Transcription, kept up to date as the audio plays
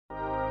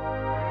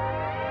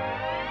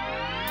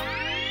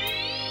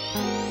Hi,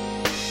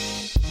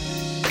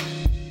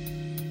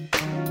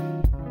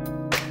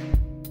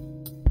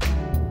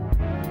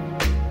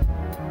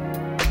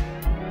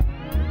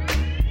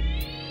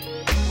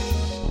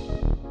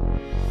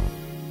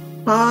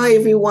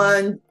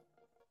 everyone.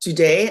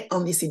 Today,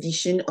 on this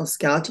edition of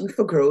Scouting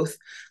for Growth,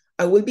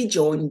 I will be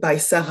joined by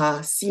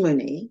Sara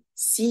Simeone,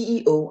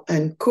 CEO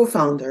and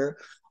co-founder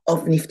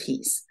of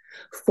Niftyz,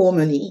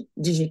 formerly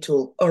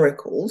Digital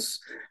Oracles,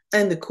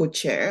 and the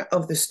co-chair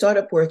of the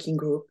Startup Working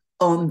Group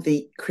on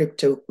the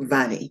Crypto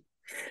Valley.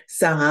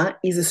 Sara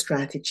is a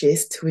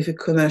strategist with a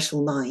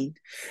commercial mind.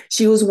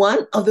 She was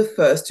one of the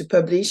first to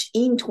publish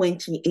in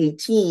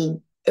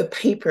 2018 a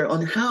paper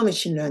on how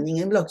machine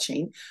learning and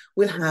blockchain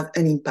will have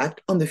an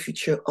impact on the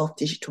future of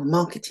digital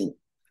marketing.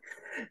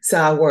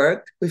 Sara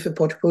worked with a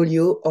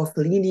portfolio of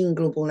leading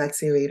global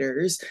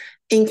accelerators,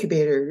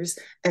 incubators,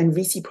 and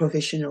VC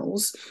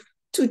professionals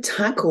to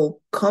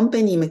tackle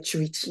company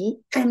maturity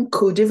and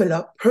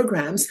co-develop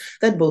programs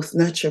that both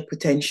nurture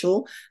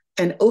potential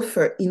and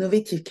offer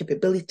innovative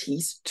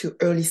capabilities to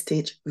early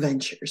stage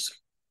ventures.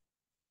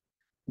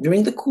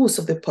 During the course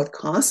of the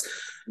podcast,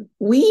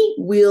 we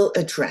will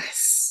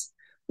address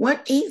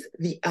what is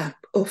the app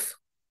of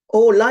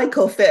or like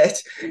of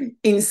it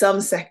in some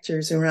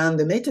sectors around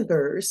the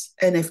metaverse,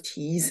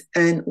 NFTs,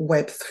 and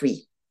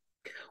Web3.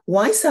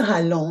 Why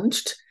Sara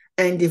launched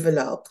and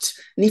developed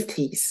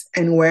Niftyz,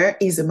 and where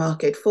is the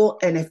market for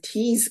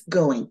NFTs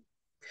going?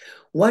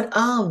 What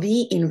are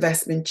the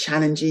investment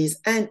challenges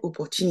and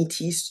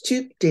opportunities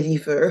to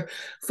deliver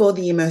for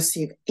the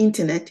immersive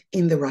internet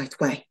in the right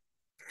way?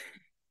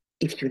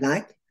 If you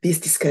like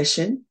this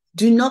discussion,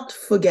 do not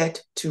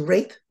forget to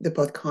rate the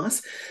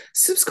podcast,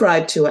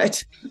 subscribe to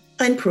it,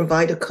 and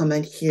provide a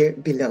comment here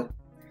below.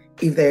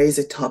 If there is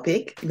a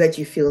topic that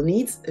you feel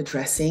needs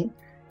addressing,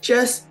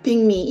 just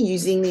ping me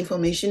using the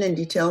information and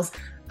details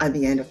at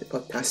the end of the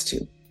podcast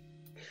too.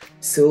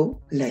 So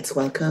let's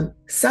welcome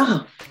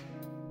Sara.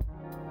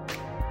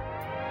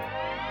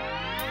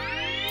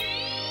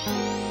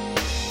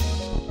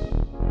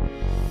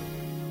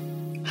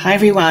 Hi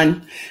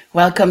everyone,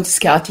 welcome to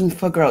Scouting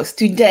for Growth.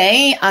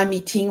 Today I'm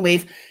meeting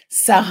with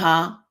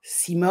Sara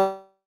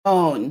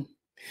Simeone,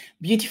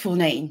 beautiful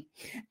name.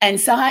 And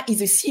Sara is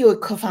the CEO and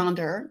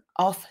co-founder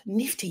of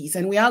Niftyz,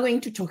 and we are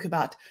going to talk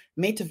about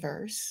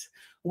metaverse,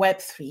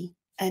 Web3,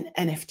 and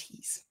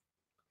NFTs.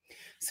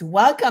 So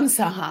welcome,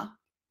 Sara.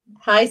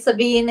 Hi,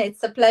 Sabine.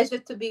 It's a pleasure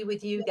to be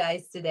with you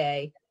guys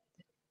today.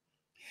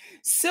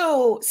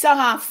 So,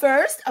 Sara,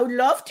 first, I would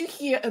love to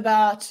hear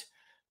about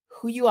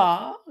who you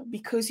are,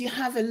 because you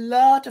have a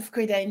lot of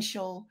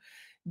credential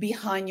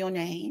behind your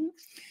name.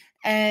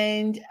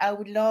 And I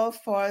would love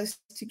for us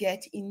to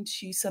get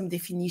into some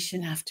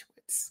definition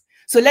afterwards.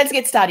 So let's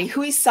get started.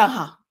 Who is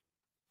Sara?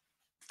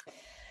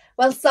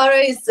 Well, Sara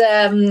is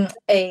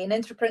an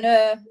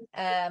entrepreneur,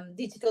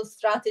 digital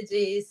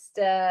strategist,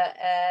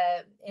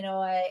 a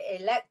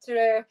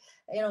lecturer,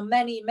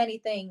 many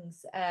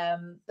things.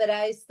 But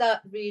I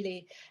start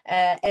really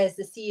as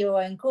the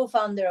CEO and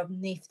co-founder of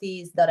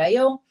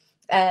Niftyz.io.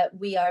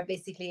 We are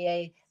basically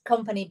a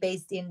company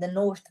based in the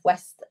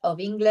northwest of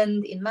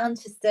England, in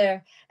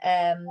Manchester.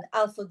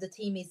 Half of the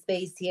team is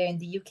based here in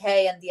the UK,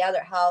 and the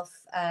other half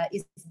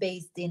is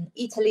based in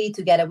Italy,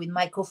 together with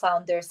my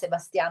co-founder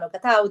Sebastiano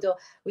Cataldo,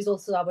 who is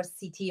also our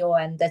CTO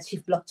and the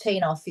Chief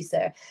Blockchain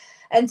Officer.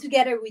 And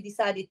together we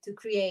decided to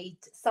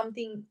create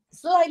something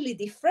slightly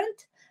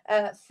different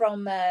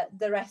from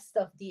the rest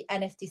of the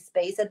NFT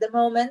space at the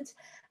moment.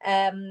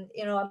 I'm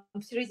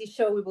pretty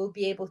sure we will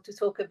be able to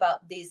talk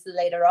about this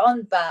later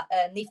on, but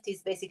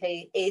Niftyz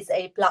basically is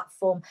a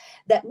platform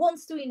that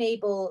wants to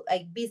enable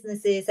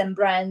businesses and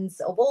brands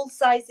of all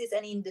sizes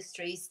and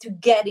industries to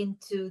get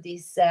into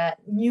this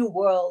new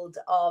world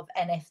of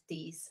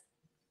NFTs.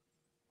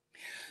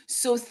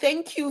 So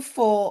thank you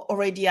for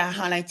already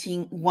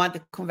highlighting what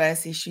the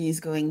conversation is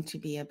going to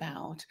be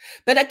about.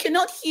 But I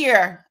cannot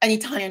hear an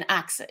Italian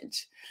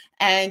accent.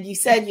 And you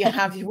said you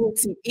have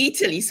roots in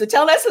Italy. So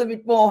tell us a little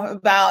bit more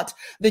about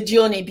the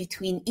journey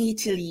between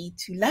Italy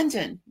to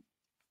London.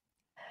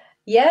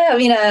 Yeah, I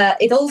mean,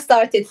 it all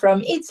started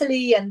from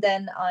Italy, and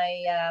then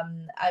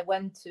I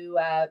went to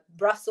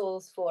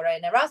Brussels for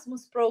an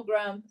Erasmus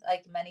program,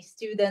 like many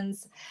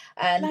students,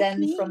 and like then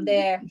me. From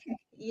there,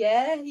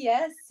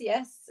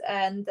 yes,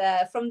 and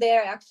from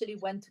there I actually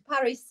went to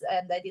Paris,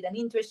 and I did an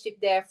internship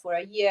there for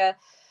a year.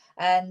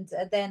 And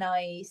then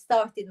I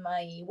started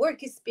my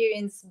work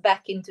experience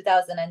back in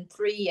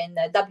 2003 in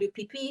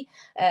WPP,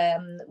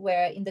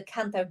 where in the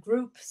Kantar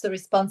Group, so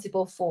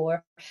responsible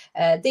for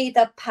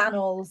data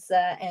panels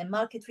and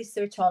market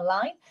research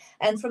online.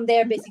 And from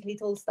there, basically,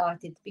 it all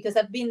started, because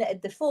I've been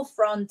at the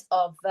forefront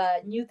of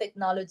new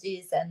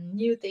technologies and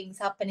new things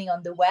happening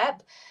on the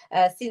web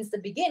since the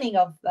beginning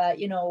of,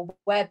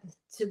 Web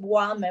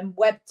 1 and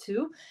Web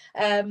 2.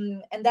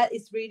 And that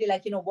is really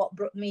what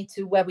brought me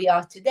to where we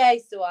are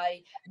today. So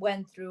I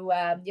went through,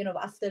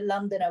 after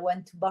London, I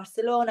went to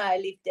Barcelona. I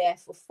lived there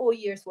for 4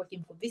 years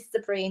working for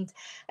Vistaprint.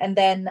 And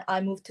then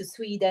I moved to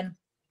Sweden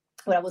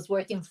where I was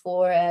working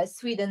for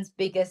Sweden's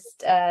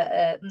biggest,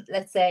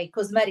 let's say,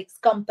 cosmetics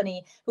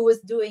company, who was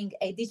doing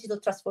a digital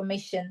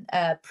transformation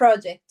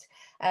project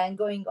and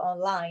going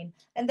online.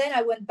 And then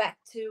I went back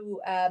to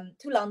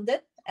London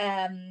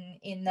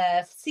in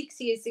 6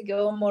 years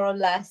ago, more or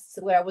less,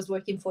 where I was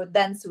working for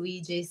Dance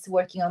Regis,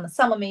 working on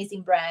some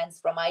amazing brands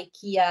from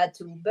IKEA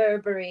to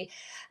Burberry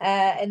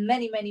and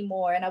many, many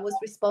more. And I was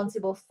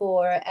responsible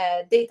for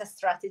data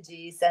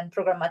strategies and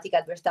programmatic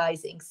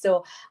advertising.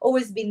 So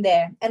always been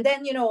there. And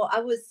then,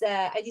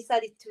 I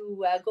decided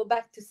to go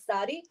back to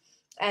study.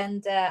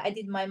 And I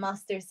did my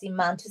master's in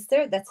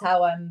Manchester. That's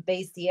how I'm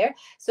based here.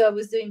 So I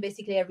was doing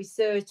basically a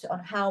research on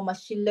how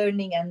machine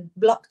learning and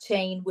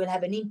blockchain will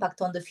have an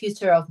impact on the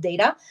future of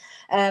data.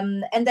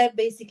 And that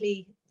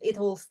basically it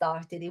all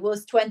started. It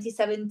was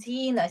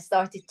 2017. I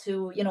started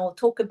to,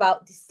 talk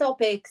about these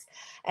topics,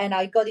 and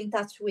I got in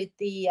touch with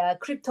the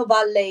Crypto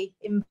Valley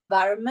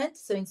environment.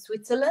 So in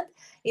Switzerland,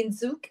 in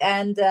Zug.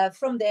 And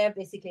from there,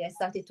 basically, I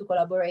started to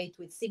collaborate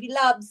with CV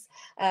Labs.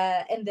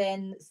 And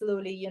then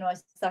slowly, I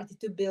started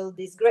to build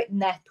this great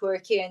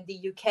network here in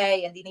the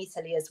UK and in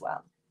Italy as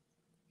well.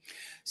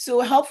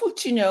 So helpful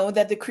to know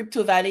that the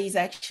Crypto Valley is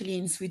actually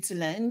in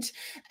Switzerland.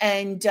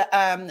 And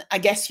I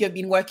guess you've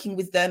been working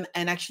with them,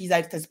 and actually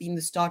that has been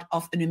the start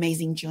of an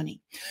amazing journey.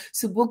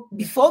 So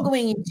before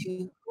going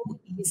into who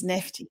is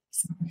Niftyz,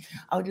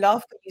 I would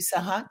love for you,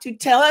 Sara, to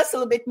tell us a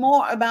little bit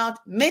more about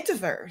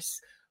Metaverse,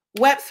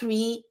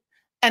 Web3,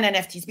 and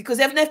NFTs, because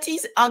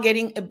NFTs are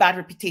getting a bad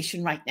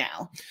reputation right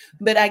now.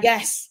 But I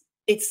guess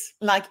it's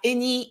like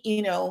any,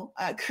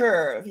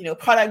 curve,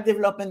 product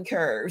development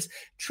curves,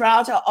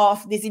 trout are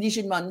off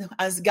disillusionment,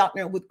 as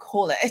Gartner would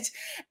call it.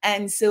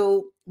 And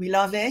so we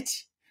love it.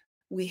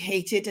 We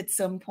hate it at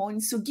some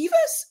point. So give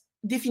us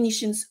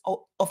definitions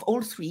of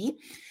all three.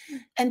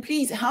 And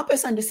please help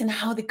us understand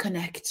how they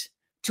connect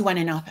to one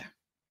another.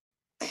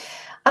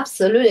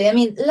 Absolutely. I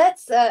mean,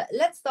 let's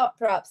start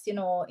perhaps, in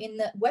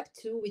Web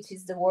 2, which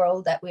is the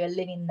world that we are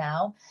living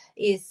now,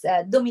 is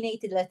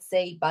dominated, let's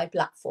say, by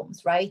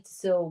platforms, right?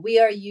 So we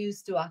are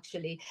used to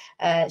actually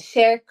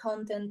share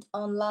content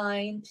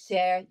online,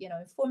 share,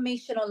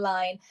 information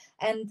online,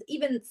 and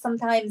even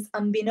sometimes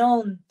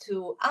unbeknown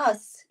to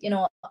us,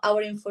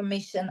 our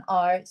information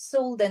are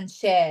sold and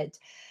shared.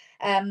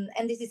 And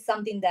this is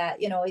something that,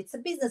 it's a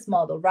business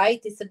model, right?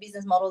 It's a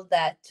business model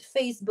that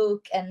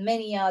Facebook and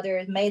many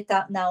others,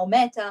 Meta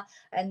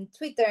and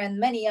Twitter and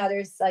many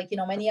others,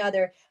 many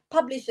other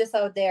publishers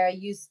out there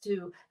used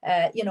to,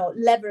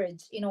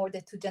 leverage in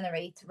order to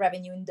generate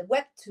revenue in the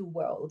Web 2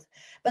 world.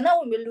 But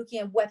now we're looking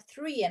at Web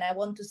 3, and I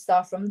want to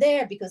start from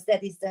there because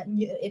that is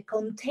a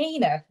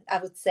container, I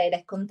would say,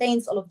 that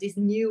contains all of this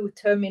new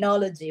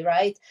terminology,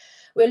 right?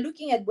 We're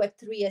looking at Web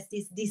 3 as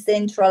this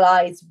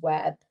decentralized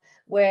web,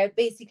 where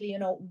basically,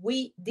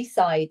 we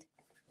decide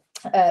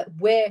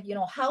where,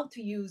 how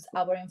to use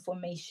our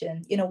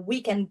information.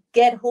 We can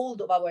get hold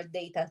of our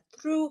data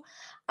through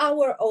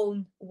our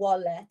own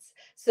wallets.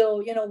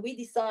 So, we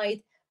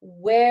decide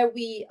where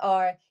we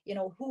are,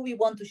 who we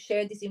want to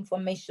share this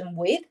information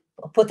with,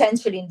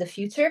 potentially in the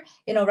future.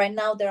 Right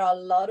now there are a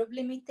lot of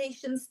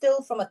limitations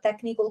still from a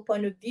technical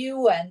point of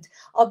view, and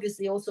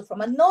obviously also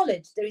from a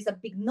knowledge. There is a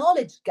big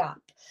knowledge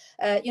gap.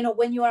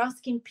 When you are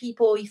asking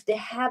people if they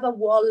have a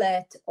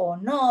wallet or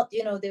not,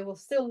 they will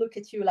still look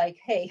at you like,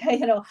 hey,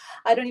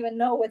 I don't even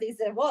know what is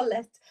a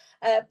wallet.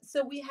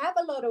 So we have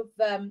a lot of,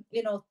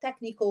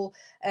 technical,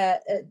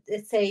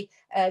 let's say,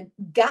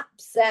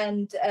 gaps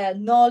and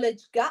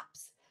knowledge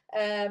gaps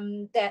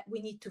that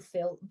we need to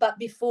fill. But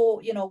before,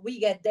 we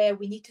get there,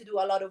 we need to do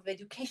a lot of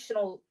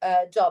educational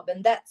job.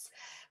 And that's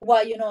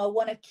why, I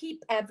want to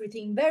keep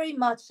everything very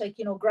much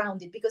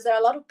grounded, because there are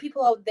a lot of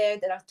people out there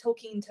that are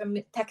talking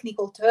in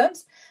technical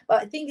terms.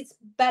 But I think it's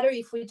better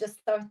if we just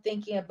start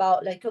thinking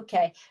about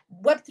okay,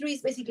 Web3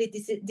 is basically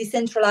this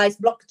decentralized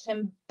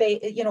blockchain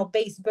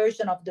based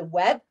version of the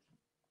web.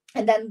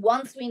 And then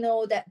once we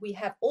know that we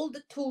have all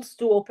the tools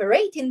to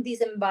operate in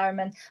this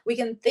environment, we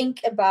can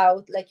think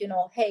about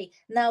hey,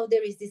 now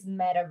there is this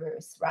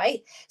metaverse,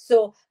 right?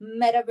 So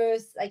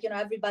metaverse,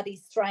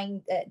 everybody's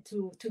trying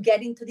to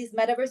get into this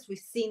metaverse. We've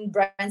seen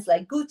brands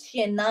like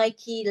Gucci and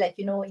Nike,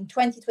 in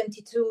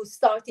 2022,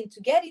 starting to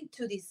get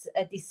into this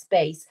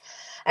space.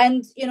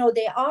 And,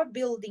 they are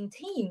building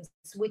teams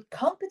with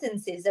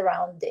competencies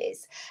around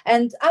this.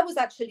 And I was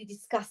actually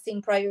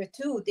discussing prior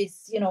to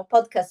this,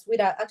 podcast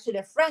with actually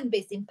a friend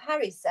based in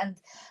Paris.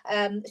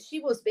 And she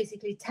was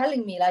basically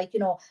telling me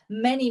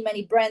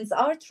many brands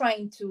are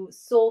trying to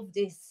solve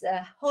this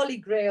holy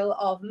grail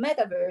of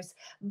metaverse,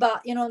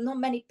 but not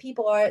many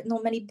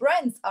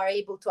brands are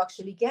able to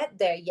actually get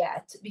there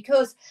yet,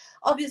 because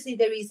obviously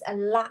there is a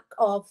lack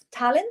of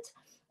talent,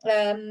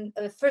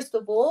 first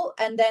of all,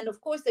 and then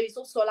of course there is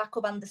also a lack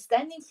of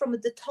understanding from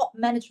the top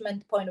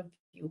management point of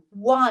view.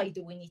 Why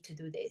do we need to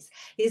do this?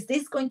 Is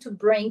this going to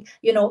bring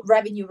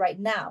revenue right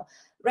now?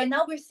 right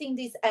now we're seeing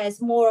this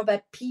as more of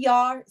a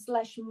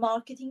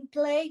PR/marketing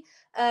play,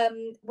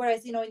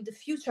 whereas, in the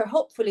future,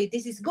 hopefully,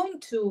 this is going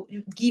to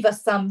give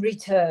us some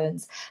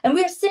returns. And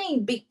we're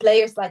seeing big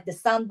players like the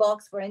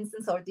Sandbox, for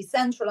instance, or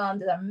Decentraland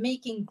that are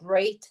making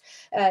great,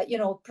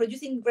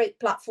 producing great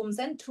platforms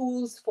and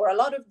tools for a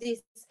lot of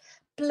these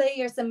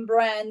players and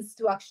brands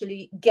to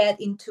actually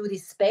get into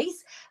this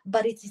space,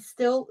 but it is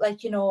still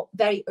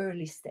very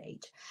early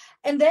stage.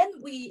 And then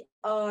we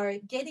are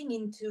getting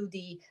into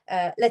the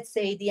let's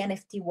say the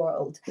NFT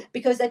world,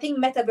 because I think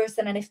metaverse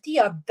and NFT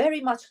are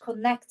very much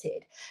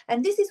connected.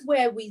 And this is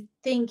where we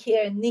think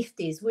here in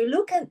Niftyz, we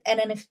look at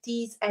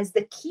NFTs as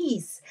the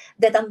keys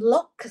that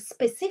unlock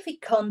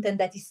specific content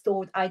that is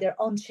stored either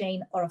on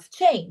chain or off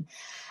chain.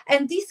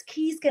 And these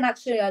keys can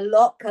actually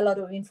unlock a lot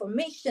of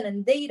information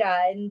and data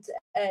and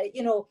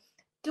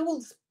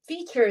tools,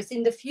 features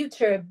in the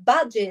future,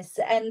 badges,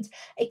 and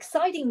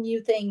exciting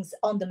new things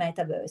on the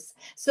metaverse.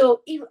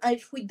 So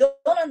if we don't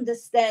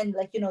understand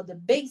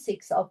the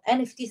basics of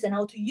NFTs and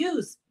how to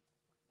use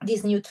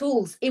these new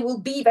tools, it will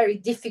be very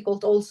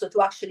difficult also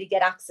to actually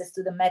get access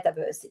to the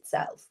metaverse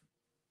itself.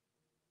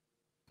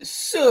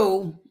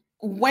 So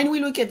when we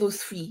look at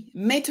those three,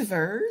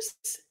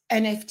 metaverse,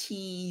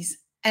 NFTs,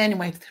 and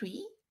Web3,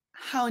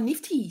 how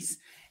Niftyz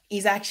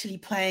is actually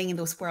playing in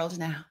those worlds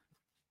now?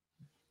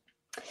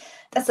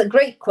 That's a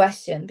great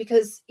question,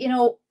 because,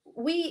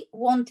 we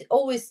want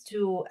always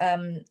to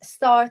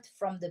start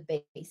from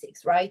the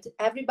basics, right?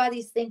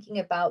 Everybody's thinking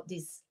about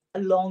this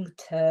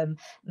long-term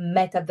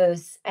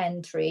metaverse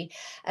entry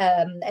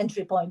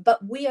point,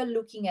 but we are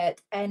looking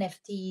at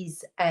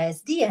NFTs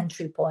as the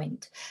entry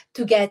point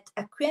to get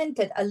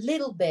acquainted a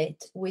little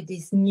bit with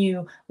this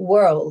new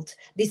world,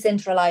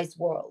 decentralized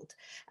world.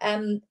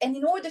 And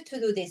in order to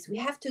do this, we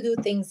have to do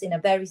things in a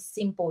very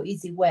simple,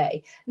 easy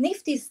way.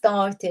 Nifty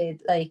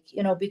started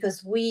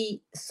because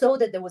we saw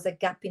that there was a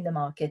gap in the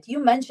market.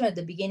 You mentioned at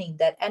the beginning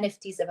that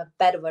NFTs have a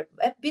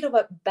bit of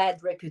a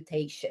bad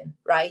reputation,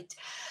 right?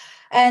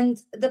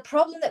 And the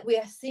problem that we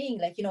are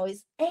seeing,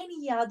 is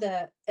any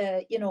other,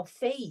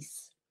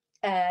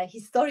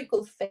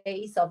 historical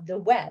phase of the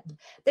web,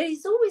 there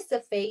is always a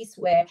phase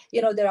where,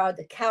 there are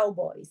the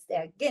cowboys,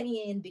 they're getting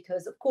in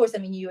because, of course,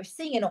 you're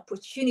seeing an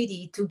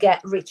opportunity to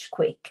get rich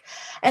quick.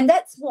 And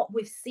that's what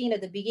we've seen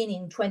at the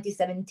beginning in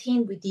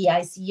 2017 with the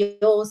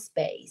ICO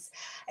space.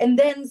 And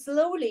then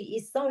slowly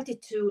it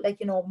started to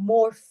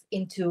morph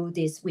into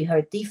this. We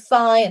heard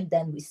DeFi, and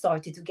then we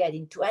started to get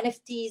into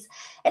NFTs,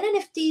 and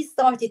NFTs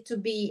started to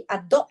be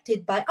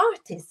adopted by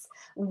artists.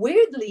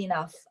 Weirdly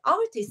enough,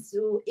 artists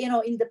who,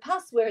 in the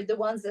past were the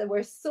ones that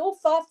were so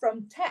far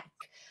from tech,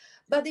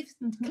 but they've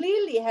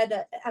clearly had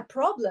a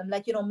problem,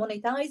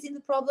 monetizing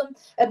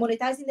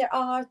monetizing their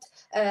art,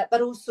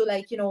 but also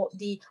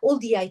all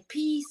the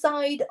IP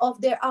side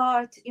of their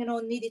art,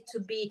 needed to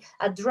be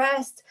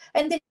addressed.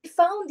 And they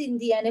found in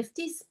the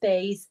NFT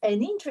space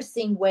an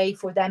interesting way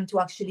for them to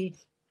actually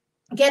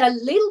get a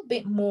little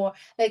bit more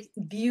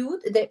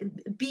viewed,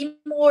 be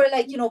more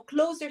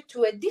closer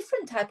to a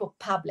different type of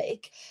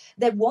public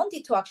that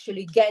wanted to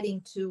actually get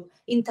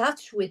in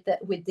touch with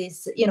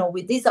this,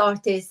 with these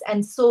artists,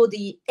 and so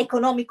the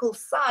economical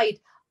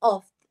side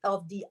of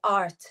the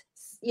art,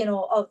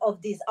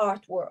 of this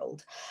art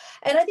world.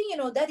 And I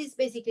think that is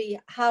basically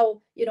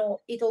how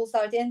it all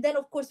started. And then,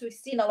 of course, we've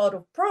seen a lot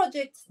of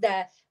projects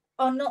that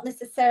are not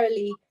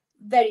necessarily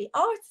very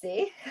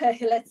artsy,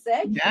 let's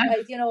say. Yeah.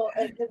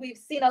 We've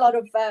seen a lot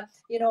of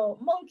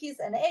monkeys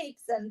and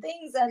apes and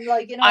things, and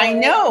I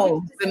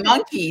know the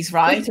monkeys,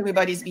 right?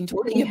 Everybody's been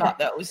talking about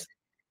those.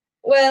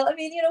 Well,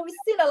 we've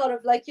seen a lot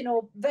of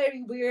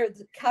very weird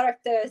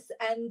characters,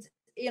 and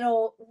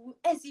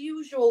as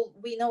usual,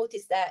 we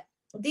noticed that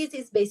this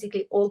is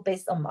basically all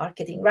based on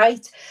marketing,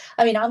 right?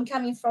 I'm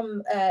coming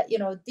from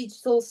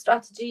digital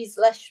strategy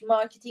 /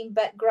 marketing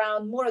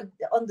background, more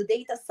on the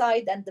data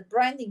side and the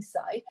branding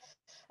side.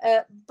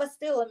 But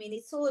still,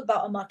 it's all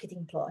about a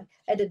marketing ploy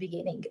at the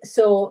beginning.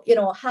 So,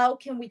 how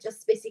can we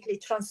just basically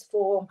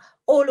transform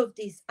all of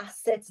these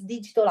assets,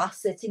 digital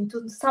assets,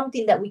 into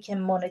something that we can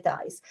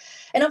monetize?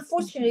 And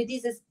unfortunately,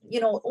 this has,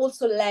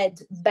 also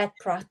led bad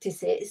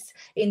practices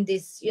in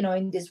this,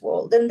 in this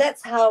world. And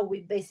that's how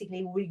we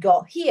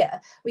got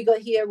here. We got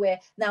here where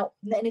now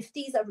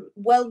NFTs are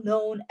well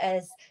known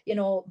as,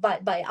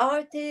 by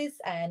artists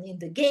and in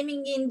the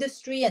gaming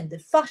industry and the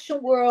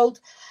fashion world.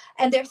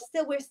 And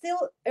we're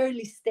still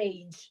early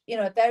stage,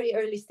 very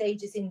early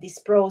stages in this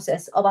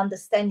process of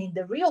understanding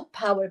the real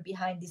power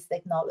behind this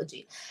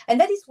technology. And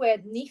that is where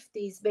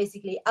Niftyz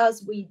basically,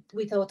 as we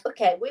thought,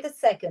 okay, wait a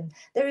second,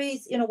 there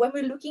is, when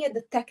we're looking at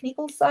the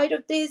technical side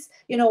of this,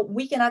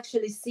 we can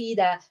actually see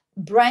that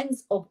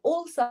brands of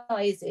all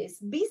sizes,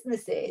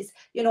 businesses,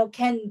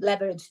 can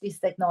leverage this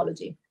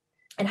technology.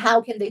 And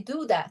how can they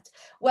do that?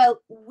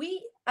 Well,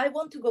 I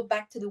want to go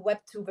back to the Web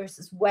 2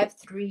 versus Web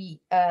 3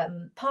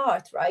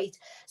 part, right?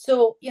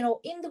 So,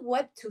 in the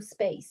Web 2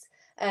 space,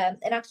 and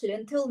actually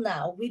until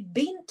now, we've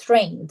been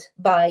trained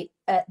by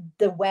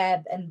the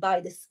web and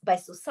by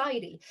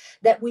society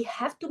that we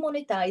have to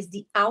monetize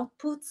the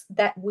outputs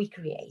that we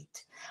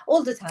create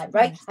all the time,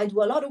 right? I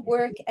do a lot of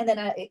work and then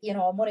I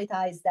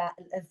monetize that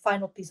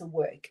final piece of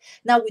work.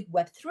 Now with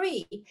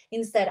Web3,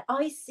 instead,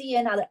 I see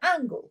another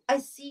angle. I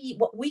see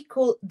what we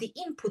call the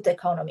input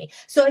economy.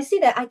 So I see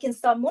that I can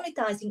start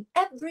monetizing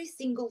every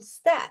single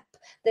step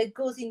that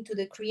goes into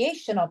the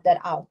creation of that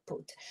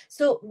output.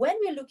 So when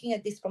we're looking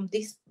at this from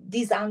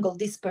this angle,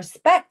 this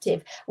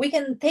perspective, we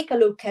can take a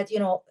look at,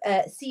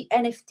 see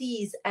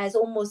NFTs as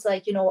almost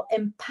like,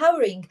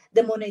 empowering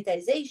the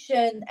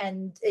monetization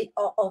and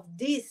of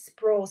this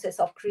process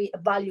of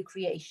value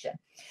creation.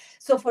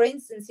 So for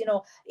instance,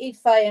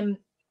 if I am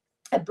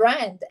a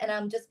brand and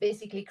I'm just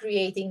basically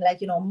creating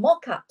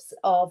mock-ups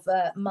of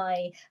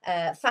my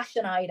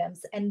fashion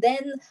items, and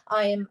then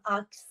I am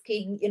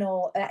asking,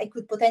 I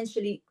could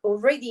potentially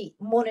already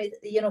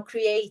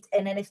create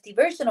an NFT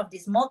version of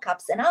these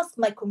mock-ups and ask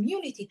my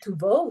community to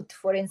vote,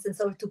 for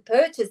instance, or to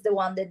purchase the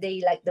one that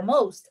they like the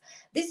most.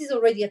 This is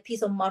already a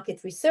piece of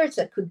market research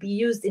that could be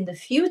used in the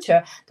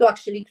future to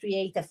actually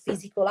create a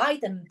physical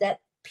item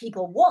that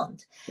people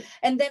want.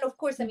 And then of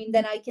course,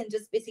 then I can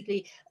just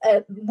basically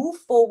move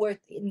forward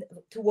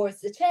towards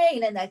the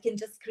chain, and I can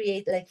just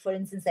create, like, for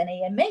instance, an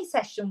AMA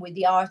session with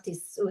the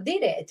artists who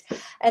did it,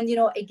 and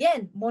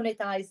again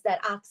monetize that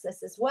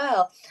access as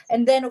well.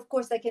 And then of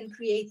course I can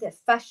create a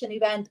fashion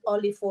event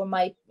only for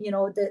my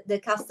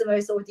the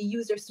customers or the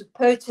users to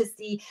purchase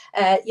the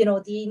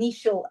the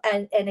initial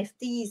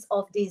NFTs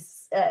of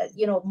these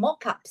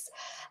mock-ups,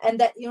 and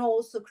that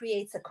also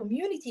creates a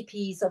community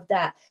piece of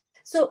that.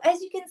 So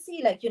as you can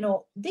see,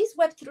 this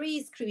Web3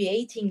 is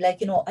creating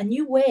a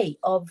new way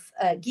of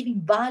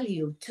giving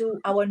value to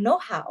our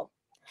know-how.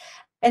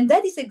 And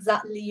that is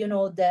exactly,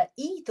 the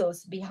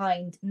ethos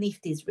behind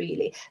Niftyz,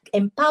 really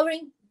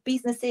empowering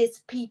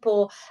businesses,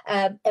 people,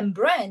 and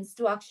brands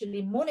to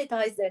actually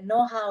monetize their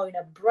know-how in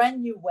a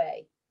brand new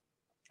way.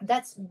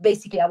 That's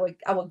basically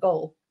our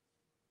goal.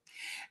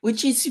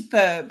 Which is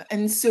superb.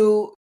 And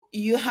so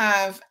you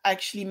have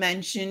actually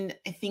mentioned,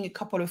 I think, a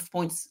couple of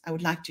points I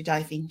would like to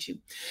dive into.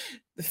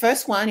 The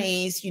first one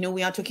is,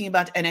 we are talking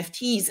about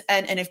NFTs,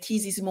 and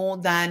NFTs is more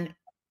than,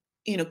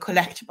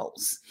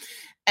 collectibles.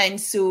 And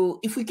so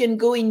if we can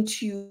go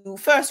into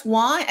first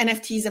why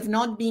NFTs have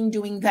not been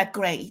doing that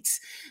great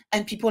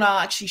and people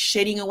are actually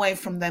shading away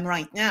from them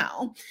right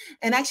now,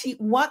 and actually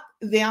what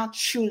they are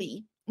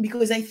truly,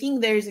 because I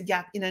think there is a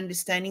gap in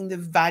understanding the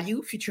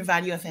future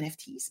value of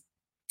NFTs.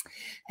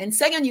 And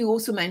second, you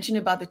also mentioned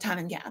about the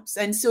talent gaps.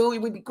 And so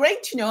it would be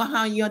great to know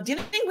how you're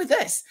dealing with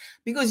this,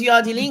 because you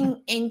are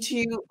dealing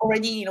into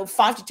already,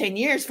 5 to 10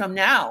 years from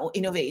now,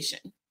 innovation.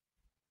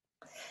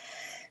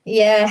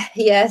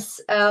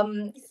 Yes.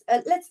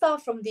 Let's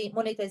start from the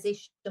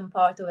monetization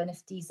part of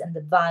NFTs and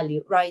the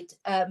value, right?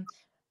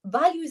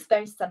 Value is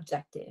very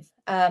subjective.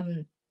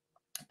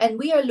 And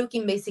we are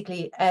looking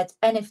basically at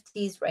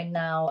NFTs right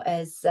now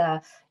as,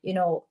 a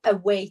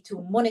way to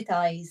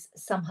monetize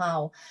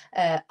somehow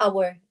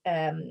our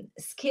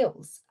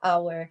skills,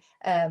 our,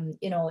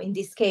 in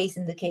this case,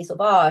 in the case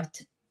of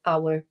art,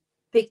 our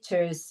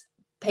pictures,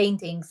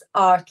 paintings,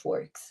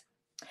 artworks.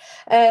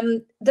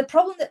 The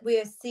problem that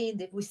we've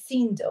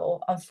seen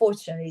though,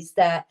 unfortunately, is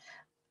that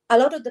a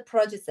lot of the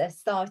projects that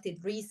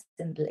started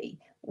recently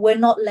were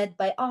not led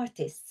by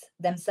artists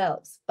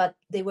themselves, but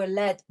they were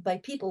led by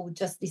people who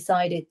just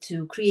decided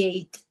to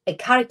create a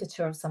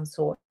caricature of some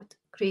sort,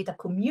 create a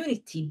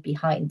community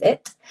behind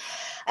it,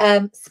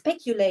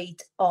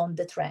 speculate on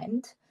the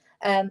trend,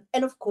 and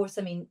of course,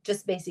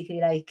 just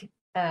basically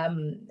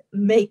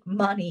make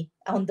money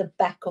on the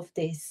back of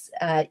this,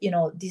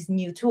 these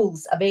new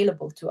tools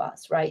available to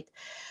us, right?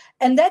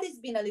 And that has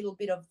been a little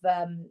bit of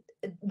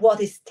what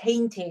is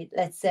tainted,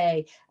 let's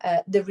say,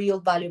 the real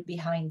value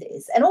behind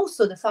this. And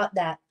also the fact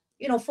that,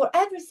 for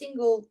every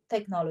single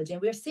technology,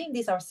 and we're seeing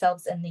this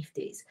ourselves at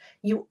Niftyz,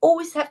 you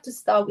always have to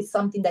start with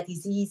something that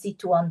is easy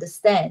to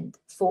understand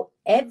for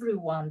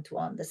everyone to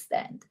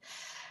understand.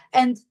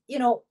 And,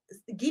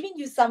 giving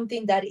you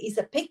something that is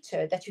a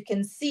picture that you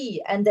can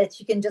see and that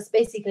you can just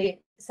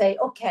basically say,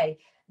 okay,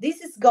 this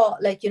has got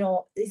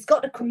it's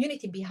got a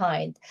community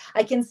behind.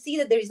 I can see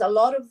that there is a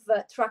lot of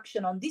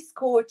traction on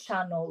Discord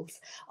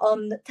channels,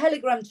 on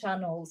Telegram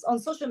channels, on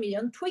social media,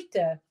 on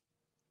Twitter.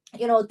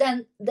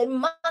 Then there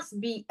must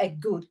be a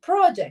good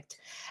project.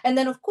 And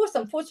then, of course,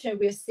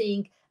 unfortunately, we're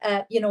seeing,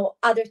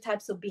 other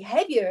types of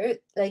behavior,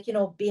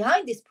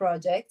 behind these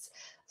projects,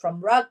 from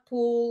rug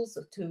pulls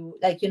to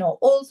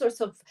all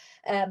sorts of,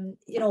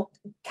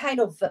 kind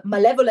of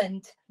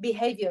malevolent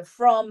behavior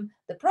from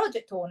the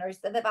project owners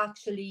that have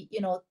actually,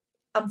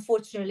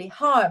 unfortunately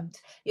harmed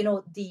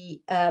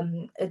the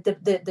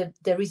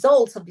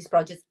results of these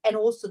projects and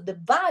also the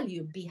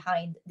value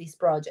behind these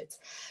projects.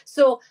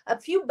 So a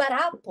few bad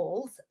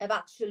apples have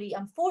actually,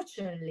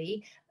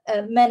 unfortunately,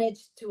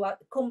 managed to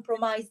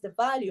compromise the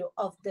value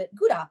of the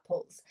good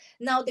apples.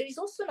 Now, there is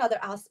also another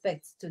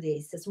aspect to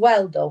this as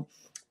well, though.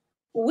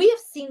 we have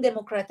seen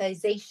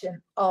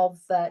democratization of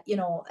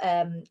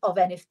of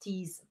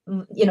NFTs,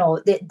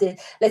 the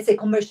let's say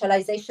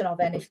commercialization of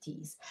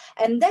NFTs,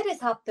 and that has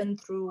happened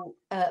through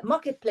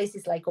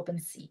marketplaces like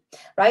OpenSea,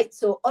 right?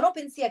 So on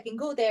OpenSea, I can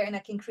go there and I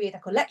can create a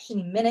collection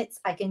in minutes.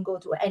 I can go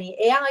to any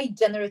AI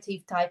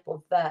generative type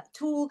of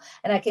tool,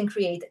 and I can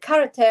create a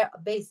character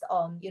based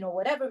on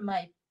whatever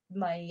my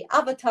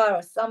avatar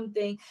or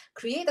something,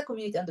 create a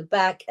community on the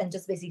back, and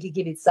just basically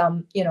give it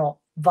some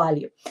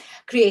value,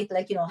 create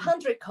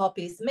 100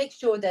 copies, make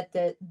sure that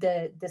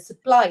the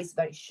supply is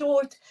very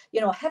short,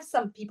 have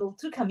some people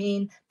to come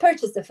in,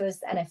 purchase the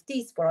first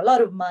NFTs for a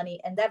lot of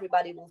money, and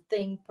everybody will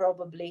think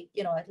probably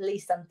at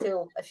least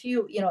until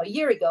a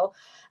year ago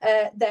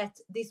that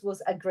this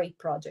was a great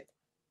project.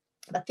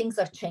 But things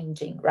are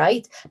changing,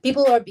 right?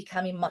 People are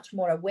becoming much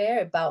more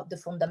aware about the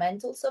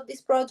fundamentals of these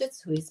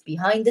projects, who is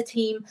behind the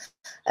team,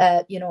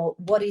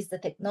 what is the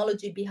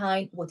technology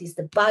behind, what is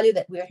the value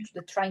that we're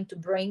trying to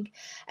bring.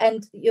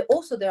 And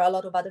also there are a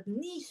lot of other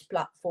niche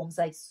platforms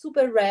like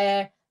Super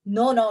Rare,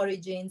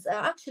 non-origins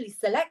are actually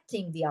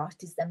selecting the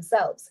artists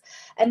themselves,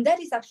 and that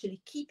is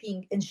actually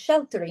keeping and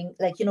sheltering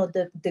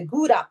the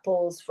good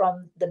apples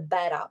from the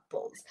bad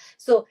apples.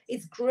 So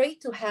it's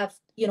great to have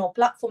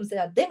platforms that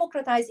are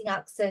democratizing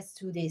access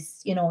to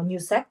this new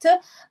sector,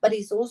 but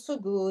it's also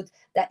good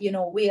that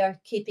we are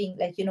keeping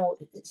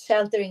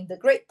sheltering the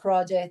great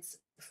projects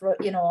for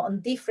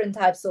on different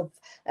types of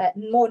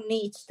more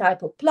niche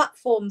type of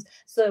platforms,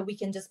 so we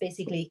can just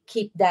basically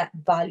keep that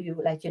value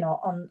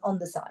on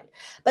the side.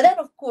 But then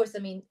of course, I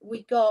mean,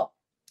 we got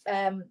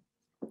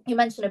you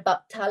mentioned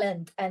about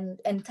talent,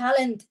 and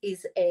talent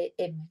is a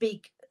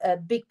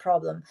big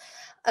problem.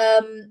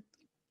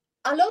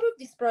 A lot of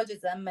these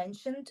projects I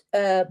mentioned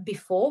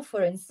before,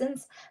 for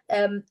instance,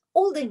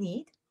 all they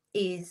need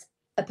is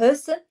a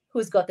person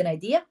who's got an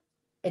idea,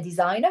 a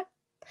designer,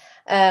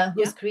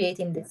 who's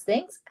creating these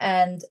things,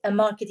 and a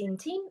marketing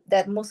team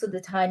that most of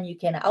the time you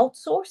can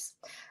outsource,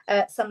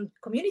 some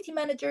community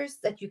managers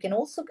that you can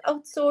also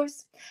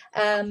outsource,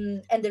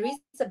 and there is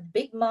a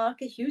big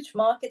market, huge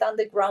market,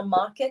 underground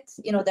market.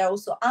 There are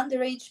also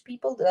underage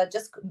people that are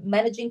just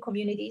managing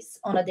communities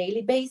on a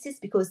daily basis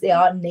because they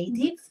are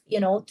native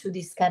to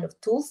this kind of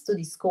tools, to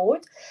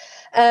Discord.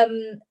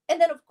 And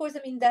then of course,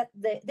 I mean,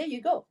 there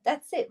you go,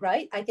 that's it,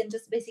 right? I can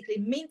just basically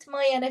mint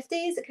my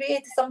NFTs,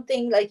 create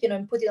something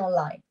and put it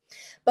online.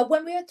 But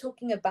when we are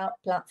talking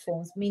about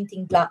platforms,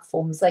 minting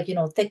platforms,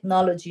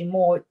 technology,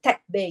 more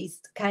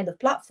tech-based kind of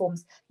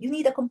platforms, you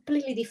need a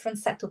completely different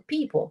set of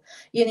people.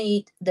 You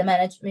need the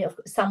management of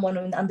someone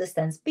who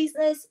understands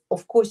business.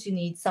 Of course, you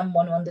need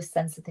someone who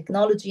understands the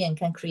technology and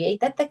can create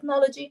that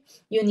technology.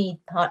 You need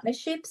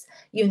partnerships.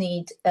 You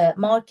need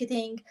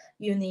marketing.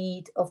 You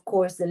need, of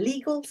course, the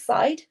legal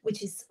side,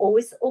 which is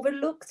always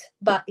overlooked,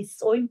 but it's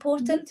so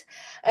important.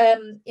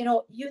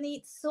 You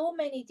need so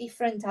many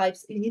different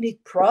types. You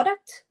need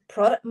product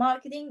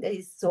marketing that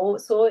is so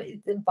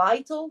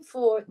vital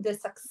for the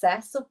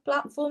success of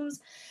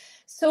platforms.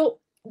 So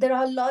there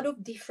are a lot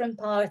of different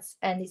parts,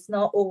 and it's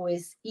not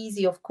always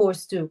easy, of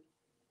course, to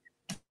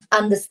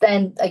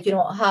understand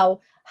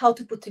how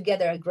to put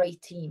together a great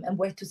team and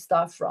where to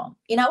start from.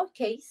 In our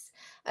case,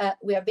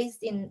 we are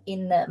based in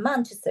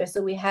Manchester,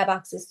 so we have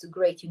access to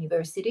great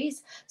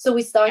universities. So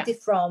we started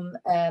from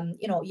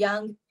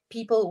young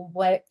people who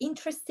were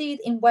interested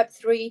in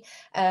Web3,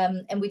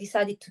 and we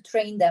decided to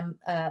train them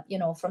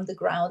from the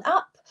ground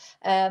up.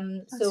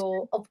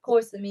 So of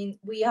course, I mean,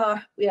 we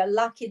are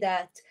lucky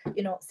that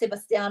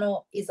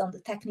Sebastiano is on the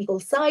technical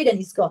side and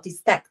he's got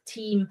his tech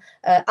team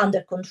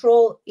under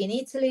control in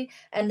Italy,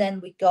 and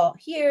then we got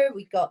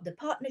the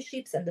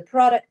partnerships and the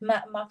product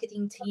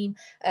marketing team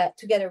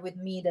together with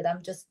me, that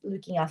I'm just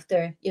looking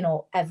after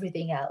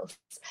everything else,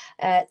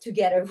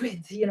 together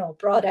with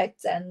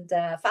products and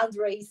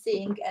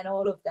fundraising and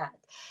all of that.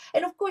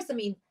 And of course, I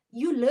mean,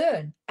 you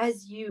learn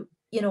as you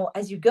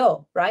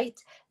go, right?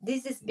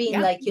 This has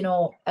been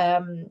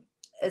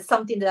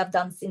something that I've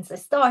done since I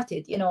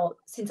started.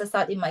 Since I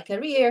started my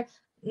career,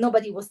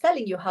 nobody was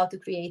telling you how to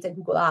create a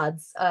Google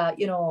Ads, a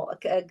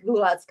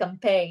Google Ads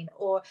campaign,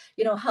 or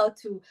how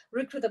to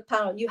recruit a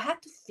panel. You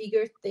had to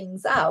figure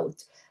things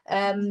out,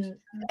 and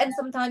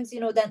sometimes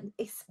then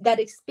that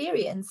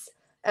experience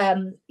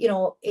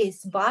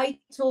is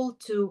vital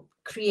to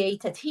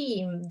create a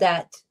team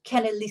that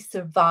can at least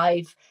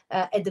survive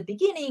at the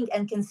beginning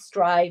and can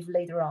strive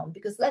later on.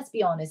 Because let's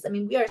be honest, I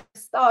mean, we are a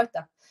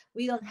startup.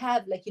 We don't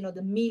have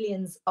the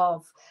millions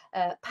of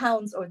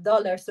pounds or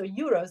dollars or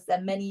euros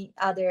that many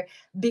other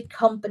big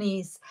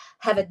companies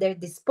have at their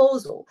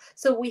disposal.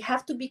 So we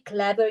have to be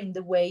clever in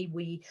the way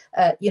we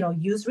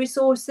use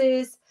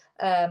resources,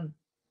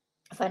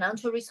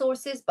 financial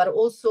resources, but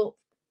also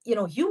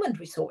human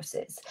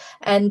resources.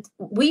 And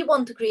we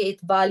want to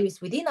create values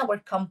within our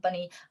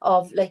company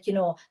of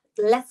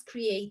let's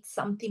create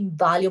something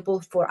valuable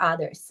for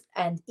others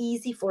and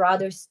easy for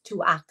others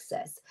to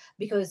access,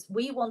 because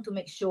we want to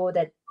make sure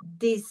that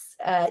this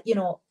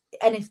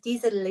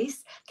NFTs at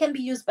least can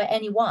be used by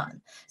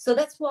anyone. So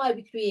that's why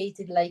we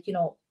created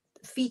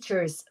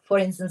features, for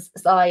instance,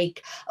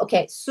 like,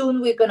 okay,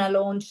 soon we're going to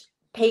launch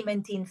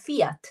payment in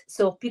fiat.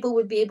 So people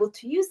will be able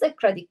to use their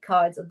credit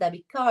cards or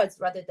debit cards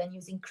rather than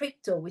using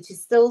crypto, which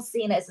is still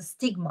seen as a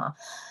stigma.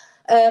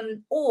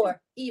 Or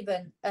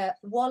even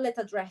wallet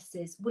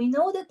addresses. We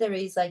know that there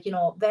is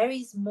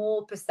very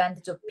small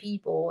percentage of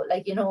people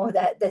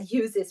that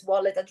uses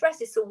wallet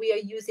addresses. So we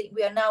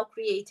now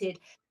created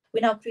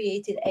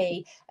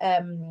a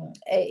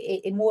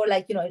more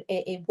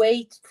a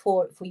way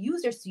for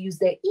users to use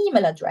their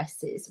email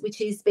addresses,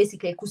 which is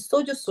basically a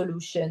custodial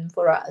solution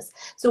for us.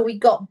 So we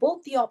got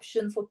both the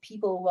option for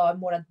people who are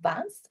more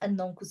advanced and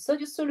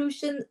non-custodial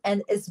solution,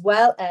 and as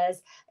well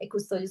as a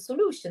custodial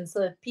solution,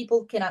 so that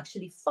people can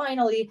actually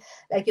finally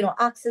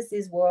access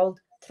this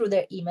world through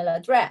their email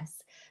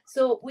address.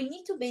 So we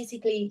need to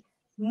basically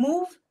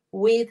move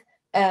with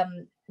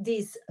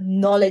this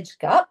knowledge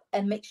gap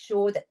and make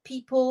sure that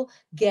people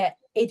get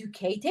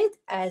educated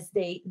as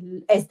they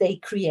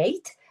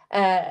create,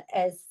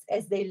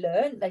 as they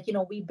learn.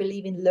 We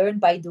believe in learn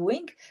by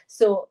doing.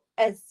 So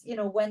as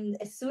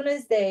soon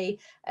as they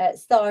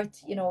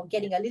start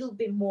getting a little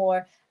bit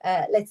more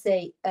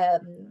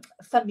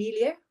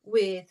familiar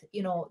with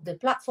the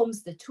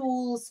platforms, the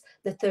tools,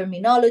 the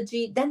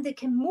terminology, then they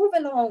can move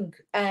along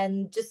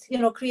and just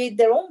create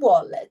their own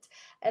wallet.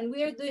 And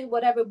we are doing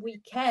whatever we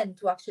can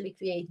to actually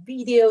create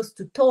videos,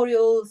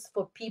 tutorials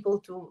for people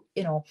to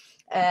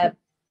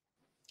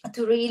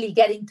really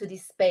get into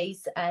this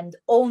space and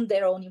own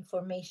their own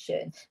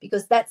information,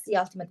 because that's the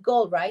ultimate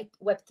goal, right?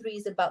 Web3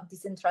 is about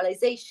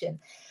decentralization,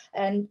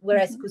 and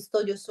whereas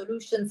custodial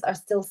solutions are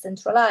still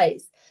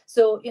centralized.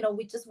 So,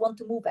 we just want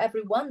to move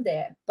everyone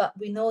there, but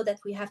we know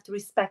that we have to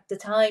respect the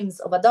times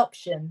of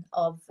adoption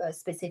of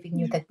specific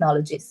new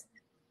technologies.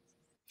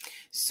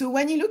 So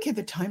when you look at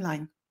the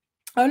timeline,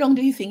 how long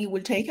do you think it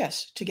will take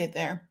us to get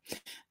there?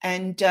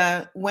 And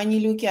when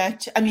you look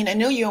at, I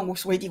know you're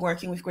already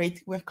working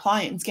with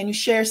clients. Can you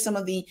share some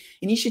of the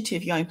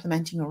initiative you're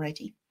implementing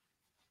already?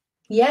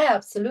 Yeah,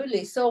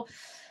 absolutely. So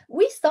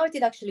we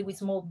started actually with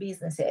small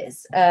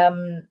businesses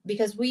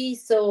because we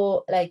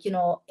saw a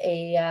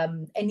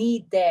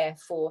need there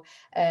for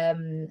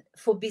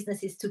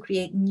businesses to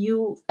create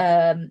new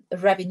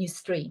revenue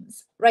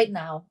streams. Right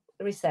now,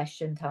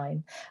 recession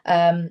time,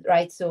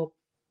 right? So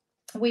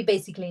we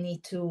basically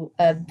need to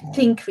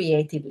think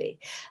creatively.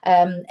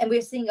 And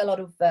we're seeing a lot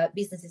of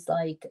businesses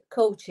like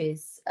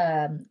coaches,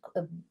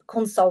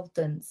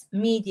 consultants,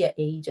 media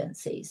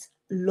agencies,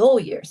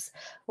 lawyers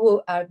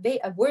who are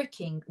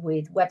working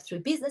with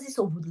Web3 businesses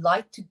or would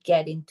like to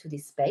get into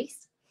this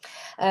space.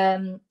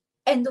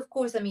 And of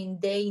course, they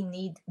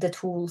need the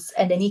tools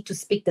and they need to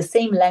speak the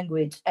same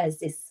language as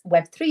this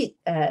Web3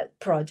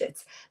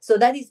 projects. So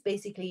that is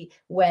basically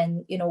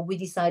when, we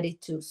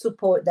decided to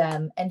support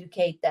them,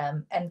 educate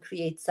them, and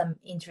create some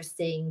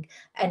interesting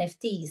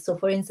NFTs. So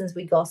for instance,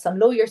 we got some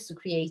lawyers who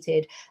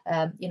created,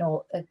 an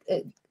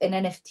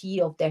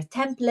NFT of their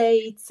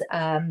templates.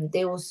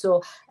 They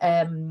also,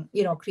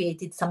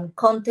 created some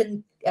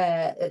content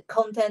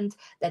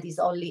that is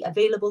only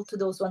available to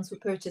those ones who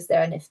purchase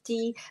their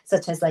NFT,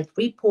 such as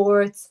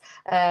reports,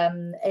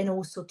 and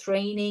also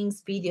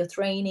trainings, video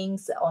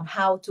trainings on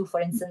how to,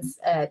 for instance,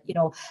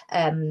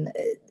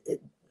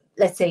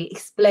 let's say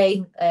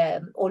explain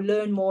or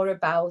learn more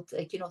about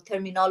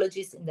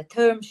terminologies in the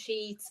term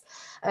sheets.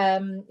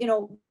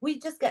 We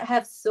just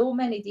have so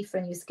many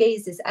different use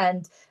cases,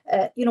 and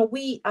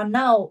we are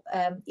now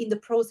in the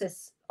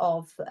process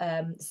of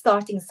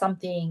starting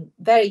something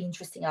very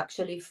interesting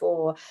actually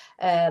for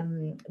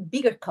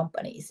bigger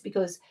companies,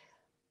 because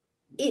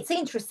it's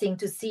interesting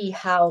to see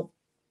how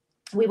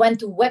we went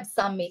to Web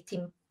Summit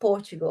in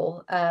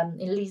Portugal,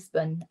 in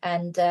Lisbon,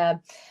 and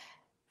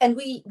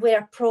we were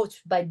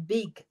approached by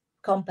big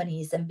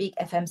companies and big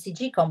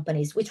FMCG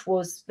companies, which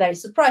was very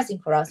surprising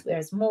for us.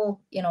 We're small,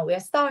 we're a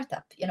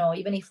startup,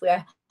 even if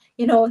we're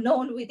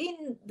known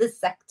within the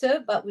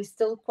sector, but we're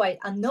still quite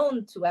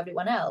unknown to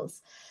everyone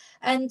else.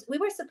 And we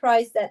were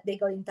surprised that they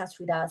got in touch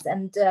with us.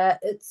 And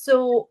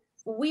so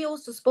we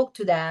also spoke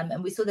to them,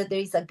 and we saw that there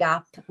is a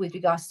gap with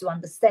regards to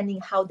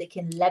understanding how they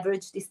can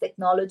leverage this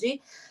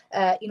technology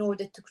in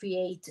order to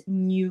create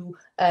new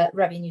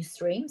revenue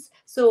streams.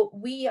 So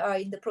we are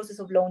in the process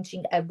of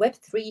launching a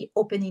Web3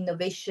 Open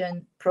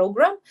Innovation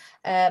Program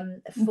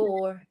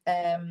for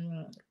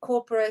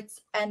corporates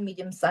and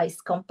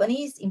medium-sized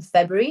companies in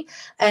February.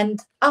 And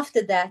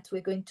after that,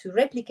 we're going to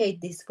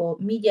replicate this for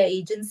media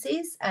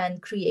agencies and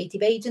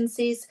creative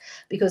agencies,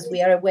 because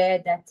we are aware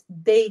that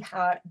they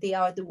are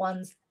the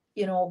ones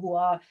who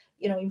are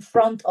in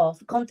front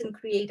of content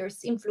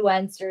creators,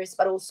 influencers,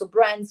 but also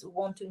brands who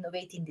want to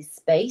innovate in this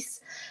space.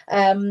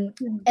 And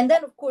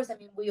then, of course,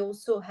 we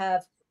also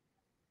have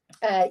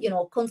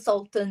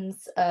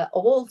consultants of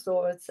all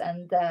sorts,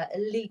 and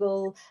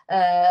legal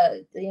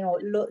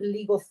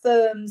legal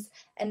firms,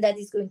 and that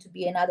is going to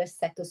be another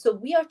sector. So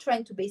we are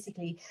trying to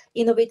basically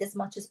innovate as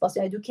much as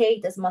possible,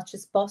 educate as much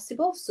as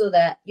possible, so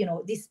that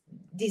these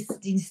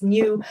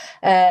new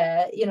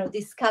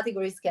these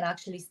categories can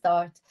actually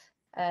start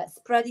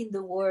spreading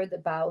the word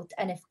about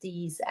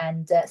NFTs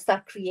and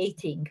start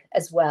creating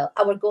as well.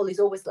 Our goal is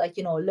always like,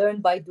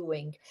 learn by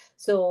doing.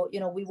 So,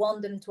 we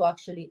want them to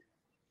actually,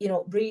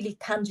 really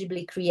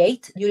tangibly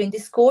create during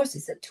this course.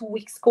 It's a 2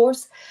 weeks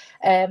course.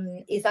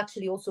 It's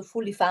actually also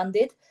fully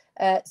funded.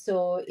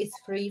 So it's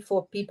free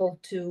for people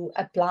to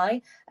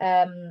apply.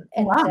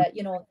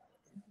 Wow.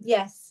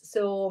 Yes,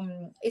 so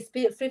it's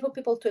free for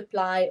people to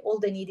apply. All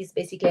they need is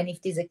basically an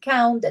Niftyz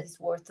account that is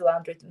worth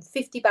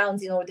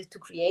 £250 in order to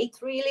create,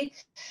 really.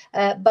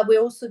 But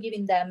we're also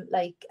giving them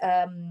like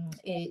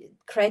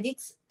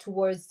credits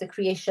towards the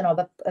creation of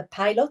a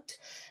pilot.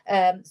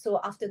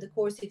 So after the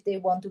course, if they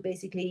want to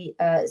basically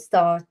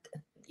start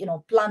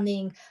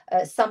planning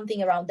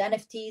something around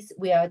NFTs,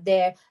 we are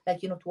there, like,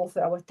 to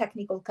offer our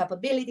technical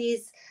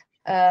capabilities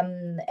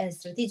and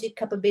strategic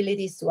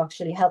capabilities to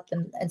actually help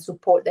them and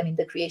support them in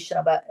the creation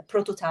of a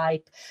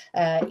prototype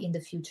in the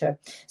future.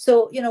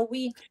 So,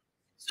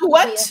 So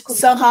what,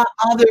 Sarah,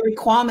 are the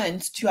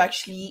requirements to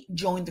actually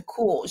join the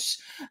course?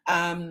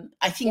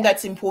 I think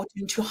that's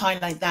important to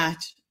highlight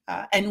that.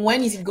 And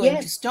when is it going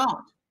to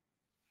start?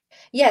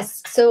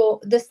 Yes, so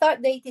the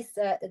start date is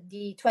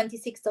the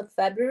 26th of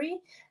February.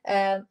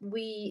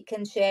 We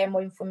can share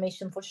more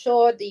information for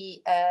sure. The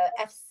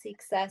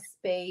F6S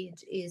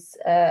page is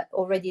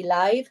already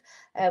live.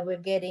 We're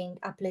getting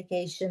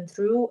application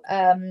through,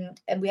 and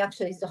we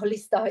actually only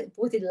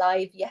put it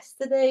live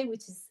yesterday,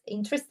 which is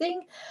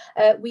interesting.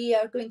 We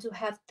are going to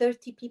have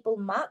 30 people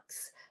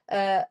max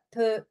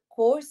per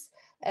course.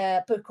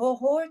 Per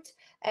cohort,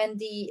 and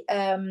the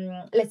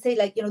let's say,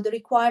 like, the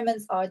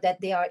requirements are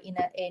that they are in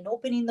an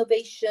open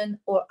innovation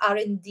or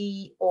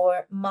R&D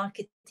or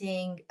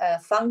marketing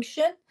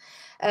function,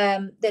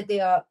 that they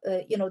are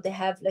they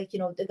have, like,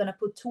 they're going to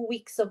put 2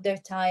 weeks of their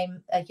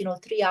time, like,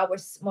 3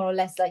 hours more or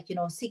less, like,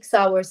 6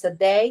 hours a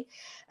day,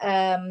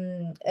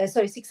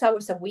 6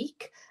 hours a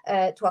week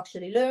to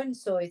actually learn.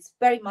 So it's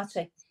very much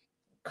like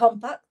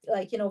compact,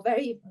 like,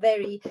 very,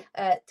 very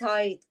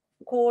tight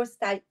course,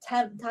 tight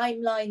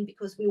timeline,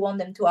 because we want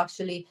them to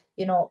actually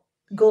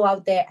go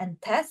out there and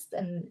test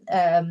and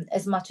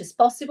as much as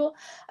possible,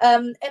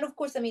 and of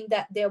course, I mean,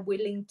 that they're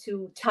willing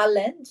to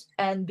challenge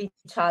and be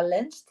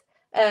challenged,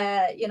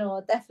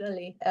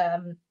 definitely.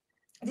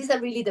 These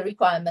are really the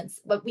requirements,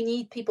 but we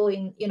need people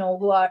in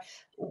who are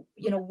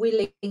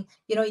willing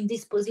in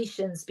these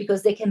positions,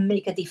 because they can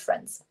make a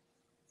difference.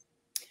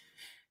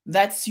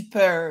 That's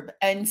superb.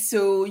 And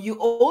so you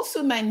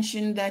also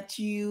mentioned that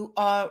you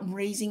are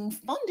raising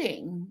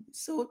funding.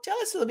 So tell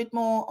us a little bit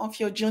more of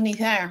your journey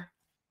there.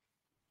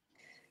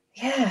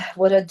 Yeah,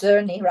 what a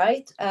journey,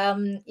 right?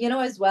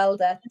 As well,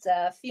 that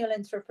female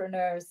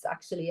entrepreneurs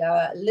actually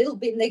are a little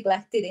bit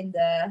neglected in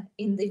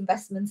the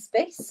investment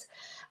space.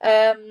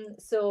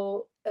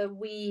 So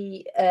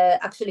we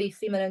actually,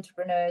 female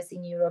entrepreneurs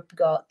in Europe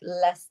got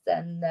less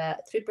than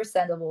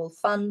 3% of all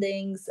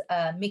fundings.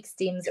 Mixed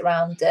teams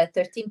around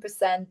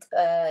 13%,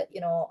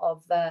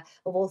 of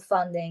all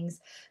fundings.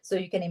 So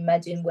you can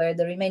imagine where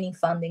the remaining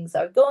fundings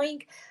are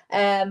going.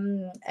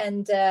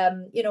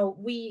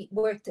 We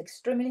worked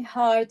extremely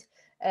hard.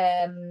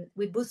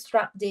 We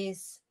bootstrapped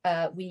this.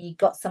 We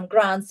got some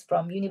grants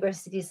from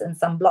universities and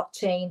some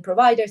blockchain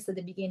providers at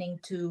the beginning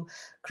to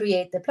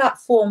create the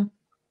platform.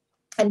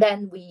 And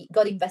then we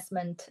got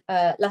investment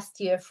last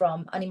year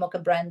from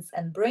Animoca Brands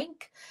and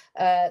Brink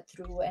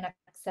through an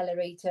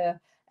accelerator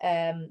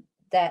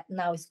that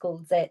now is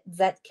called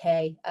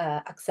ZK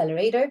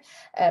Accelerator,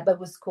 but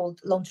was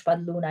called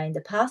Launchpad Luna in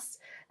the past.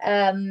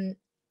 And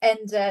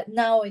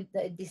now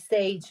at this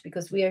stage,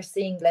 because we are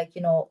seeing, like,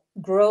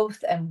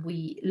 growth, and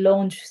we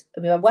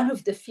are one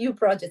of the few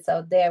projects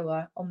out there who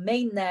are on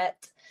mainnet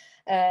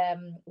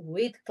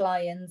with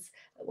clients.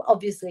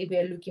 Obviously, we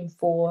are looking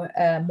for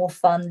more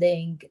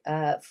funding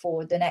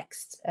for the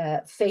next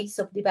phase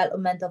of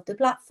development of the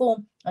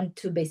platform, and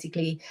to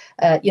basically,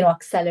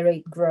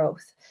 accelerate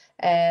growth.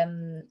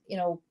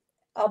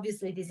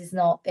 Obviously, this is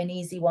not an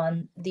easy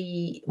one.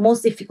 The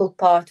most difficult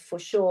part, for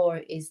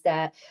sure, is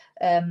that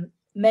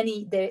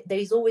there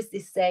is always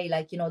this say,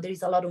 like, there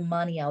is a lot of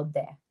money out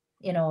there.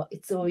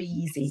 It's so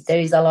easy. There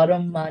is a lot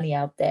of money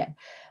out there.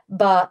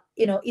 But,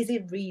 is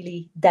it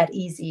really that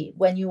easy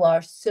when you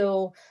are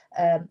so,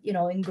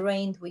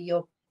 ingrained with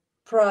your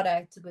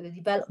product, with the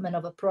development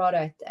of a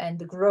product and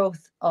the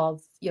growth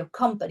of your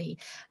company,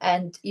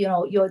 and,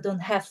 you don't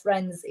have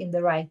friends in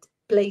the right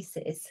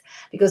places?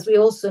 Because we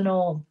also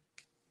know,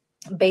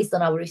 based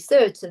on our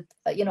research, that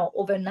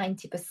over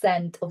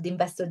 90% of the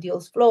investor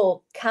deals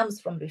flow comes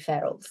from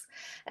referrals.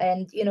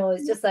 And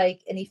it's just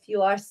like, and if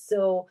you are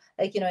so,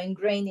 like,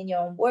 ingrained in your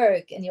own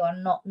work, and you are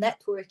not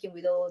networking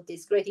with all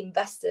these great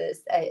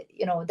investors,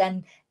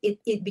 then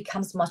it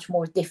becomes much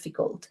more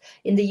difficult.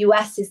 In the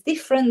US is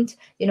different.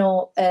 They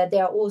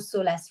are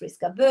also less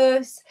risk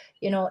averse.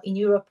 In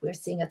Europe, we're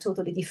seeing a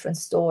totally different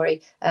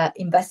story.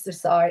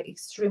 Investors are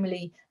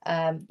extremely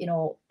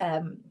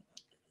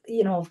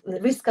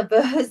risk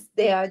averse.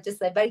 They are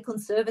just, like, very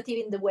conservative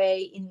in the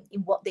way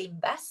in what they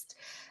invest.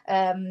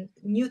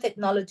 new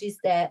technologies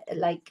that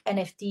like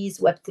NFTs,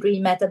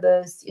 Web3,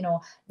 Metaverse,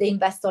 they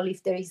invest only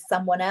if there is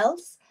someone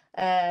else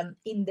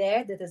in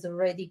there that has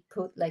already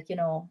put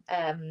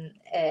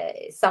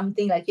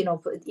something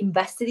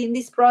invested in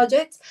this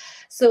project.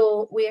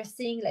 So we are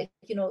seeing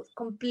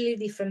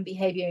completely different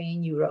behavior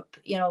in Europe.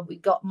 We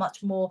got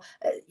much more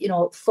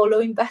follow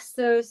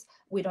investors.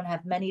 We don't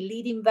have many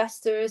lead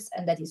investors,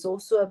 and that is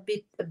also a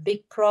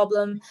big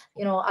problem.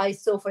 I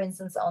saw, for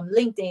instance, on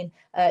LinkedIn,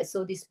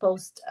 so this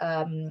post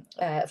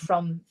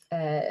from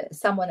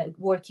someone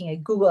working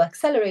at Google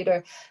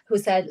Accelerator, who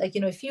said,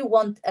 if you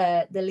want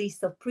the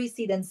list of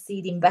pre-seed and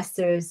seed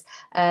investors,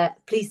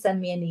 please send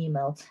me an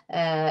email,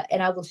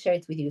 and I will share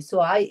it with you.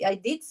 So I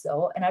did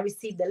so, and I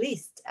received the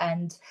list,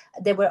 and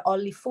there were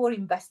only 4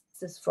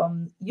 investors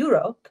from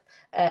Europe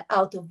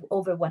out of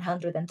over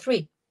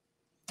 103.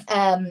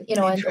 And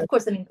of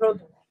course,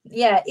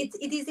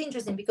 it is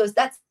interesting, because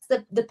that's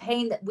the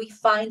pain that we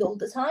find all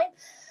the time.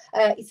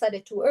 It's either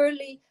too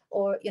early,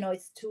 or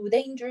it's too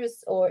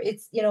dangerous, or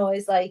it's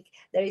like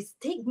there is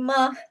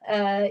stigma,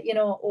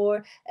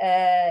 or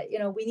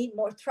we need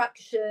more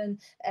traction.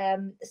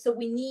 So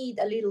we need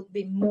a little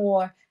bit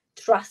more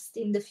trust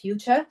in the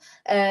future,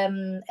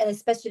 and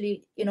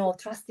especially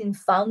trust in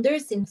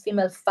founders, in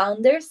female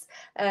founders.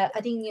 I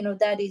think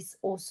that is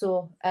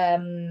also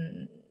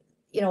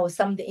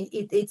something.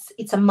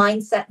 It's a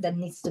mindset that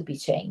needs to be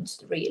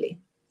changed, really.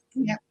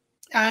 Yeah,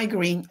 I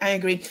agree. I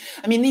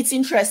mean, it's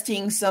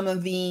interesting, some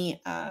of the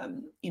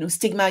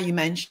stigma you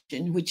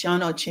mentioned, which are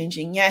not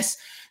changing. Yes,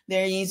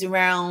 there is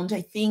around,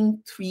 I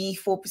think,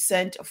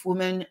 3-4% of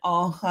women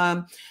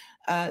are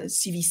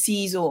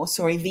VCs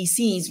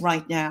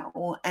right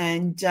now.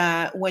 And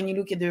when you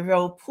look at the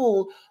overall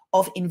pool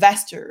of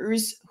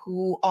investors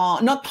who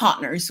are not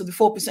partners, so the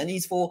 4%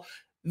 is for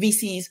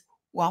VCs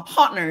who are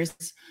partners,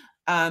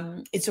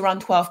 it's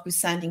around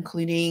 12%,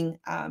 including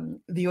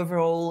the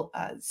overall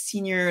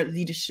senior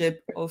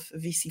leadership of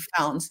VC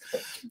funds.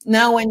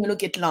 Now, when you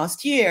look at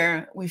last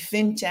year with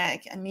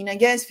fintech, I mean, I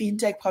guess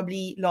fintech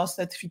probably lost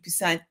that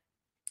 3%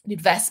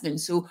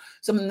 investment. So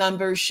some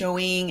numbers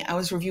showing, I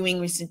was reviewing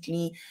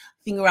recently,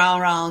 I think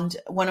around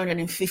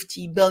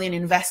 150 billion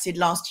invested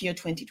last year,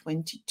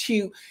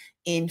 2022,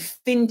 in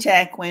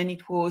fintech, when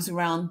it was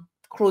around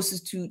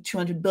closest to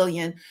 200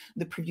 billion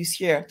the previous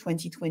year,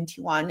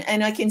 2021.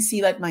 And I can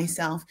see that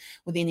myself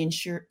within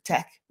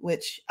InsurTech,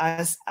 which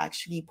has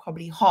actually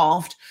probably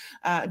halved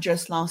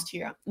just last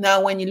year.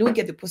 Now, when you look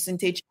at the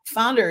percentage of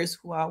founders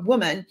who are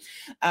women,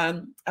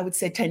 I would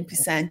say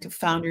 10% of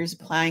founders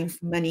applying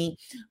for money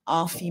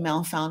are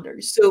female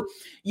founders. So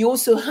you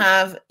also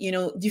have,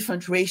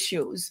 different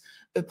ratios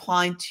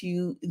applied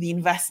to the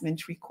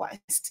investment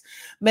request.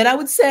 But I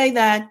would say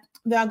that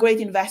there are great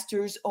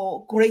investors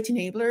or great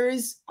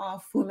enablers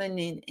of women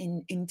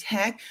in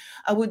tech.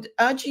 I would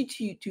urge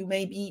you to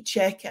maybe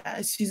check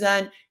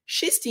Suzanne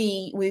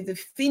Shisty with the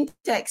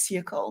FinTech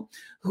Circle,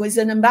 who is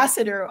an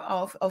ambassador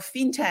of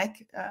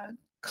FinTech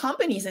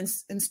companies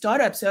and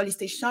startups, early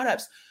stage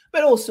startups,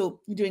 but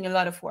also doing a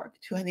lot of work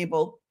to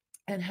enable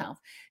and help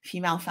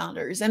female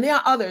founders. And there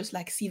are others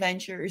like C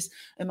Ventures,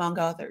 among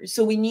others.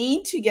 So we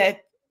need to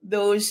get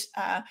those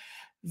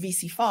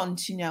VC fund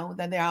to know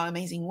that there are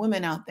amazing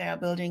women out there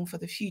building for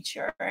the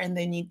future, and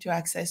they need to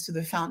access to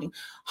the funding.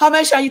 How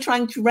much are you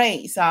trying to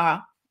raise,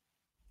 Sara?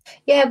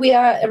 Yeah, we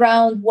are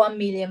around £1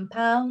 million.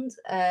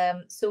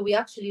 So we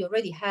actually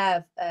already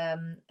have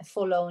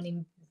follow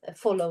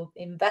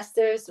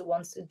investors who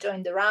wants to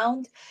join the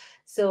round.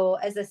 So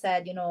as I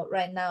said,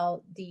 right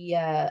now the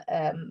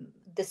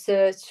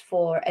search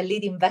for a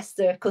lead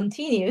investor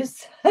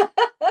continues.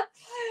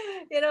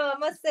 I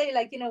must say,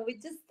 we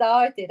just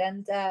started,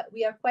 and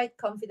we are quite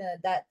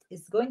confident that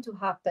is going to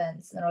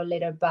happen sooner or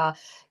later. But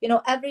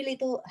every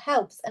little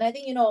helps, and I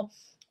think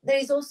there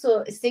is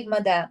also a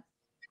stigma that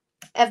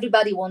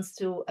everybody wants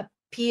to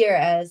appear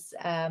as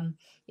I've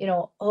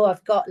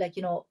got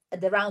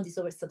the round is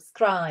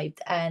oversubscribed,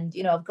 and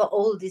I've got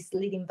all these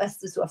lead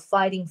investors who are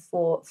fighting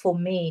for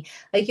me.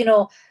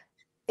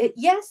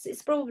 Yes,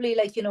 it's probably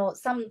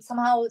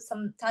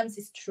sometimes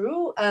it's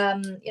true.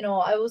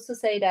 I also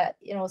say that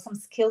some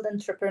skilled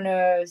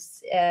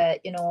entrepreneurs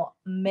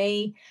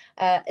may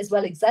as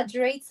well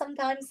exaggerate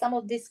sometimes some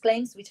of these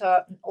claims, which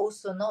are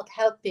also not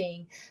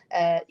helping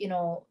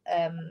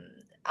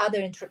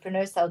other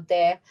entrepreneurs out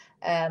there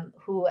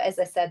who, as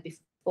I said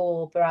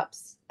before,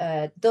 perhaps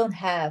don't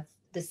have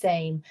the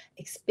same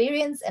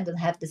experience and don't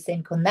have the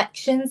same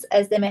connections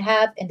as they may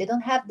have, and they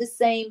don't have the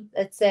same,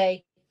 let's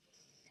say,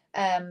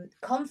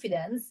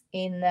 confidence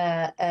in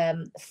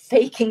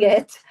faking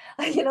it,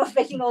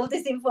 faking all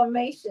this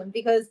information,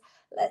 because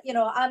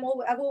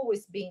I've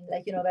always been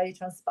very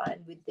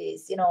transparent with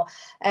this.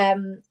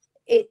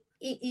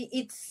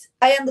 It's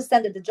I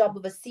understand that the job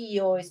of a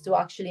CEO is to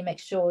actually make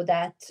sure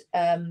that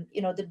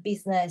the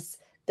business,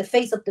 the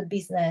face of the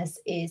business,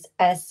 is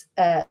as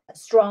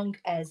strong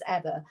as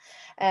ever.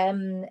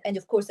 And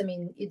of course,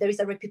 there is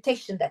a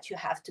reputation that you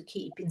have to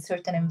keep in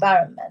certain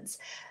environments.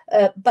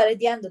 But at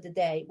the end of the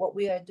day, what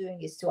we are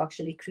doing is to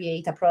actually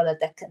create a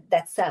product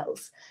that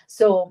sells.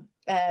 So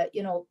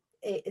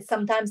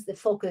sometimes the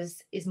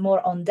focus is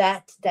more on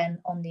that than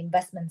on the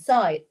investment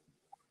side.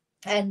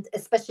 And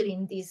especially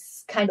in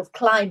this kind of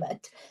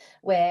climate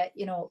where,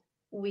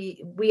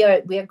 we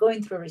are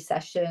going through a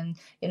recession,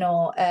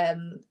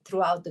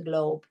 throughout the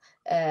globe.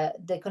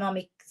 The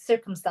economic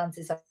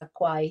circumstances are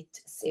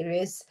quite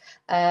serious.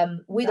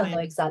 We don't know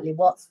exactly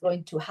what's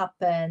going to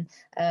happen,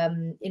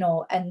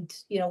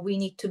 we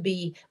need to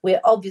be,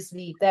 we're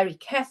obviously very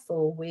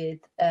careful with,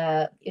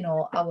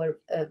 our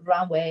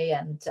runway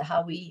and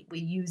how we're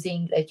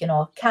using,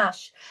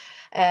 cash.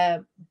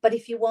 But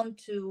if you want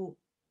to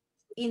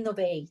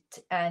innovate,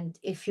 and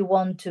if you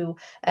want to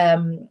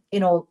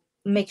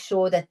make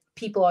sure that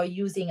people are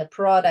using a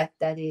product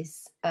that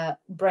is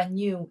brand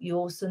new, you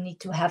also need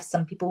to have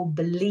some people who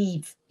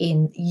believe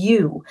in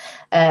you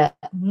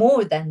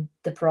more than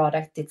the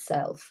product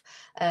itself.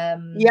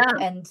 And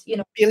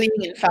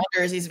believing in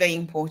founders is very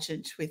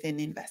important within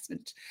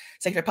investment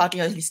sector,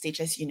 particularly early stage,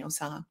 as you know,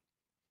 Sara.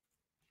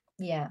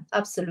 Yeah,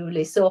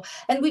 absolutely. So,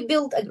 and we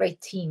built a great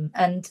team,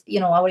 and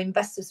our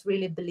investors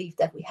really believe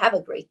that we have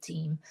a great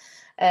team.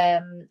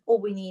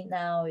 All we need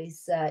now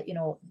is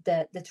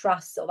the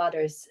trust of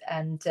others,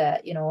 and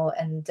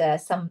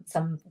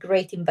some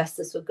great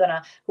investors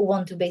who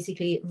want to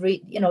basically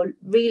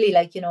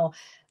really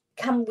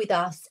come with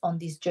us on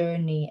this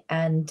journey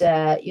and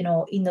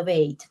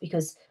innovate,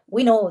 because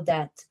we know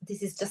that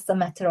this is just a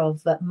matter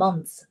of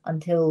months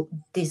until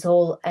this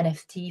whole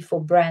NFT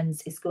for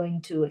brands is going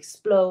to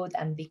explode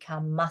and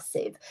become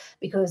massive,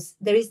 because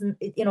there isn't,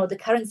 the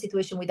current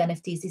situation with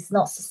NFTs is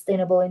not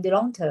sustainable in the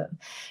long term.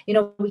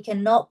 We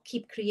cannot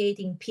keep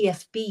creating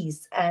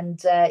PFPs and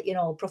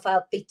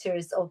profile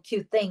pictures or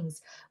cute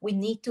things. We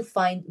need to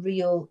find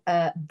real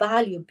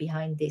value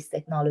behind this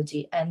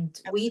technology,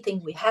 and we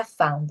think we have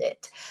found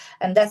it.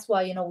 And that's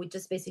why we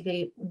just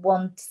basically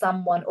want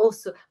someone.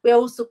 Also, we're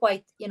also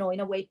quite in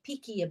a way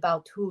picky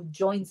about who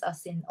joins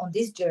us on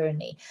this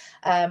journey.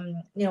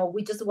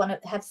 We just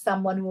want to have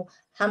someone who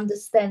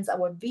understands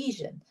our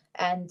vision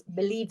and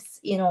believes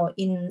in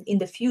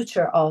the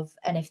future of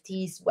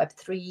NFTs,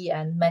 Web3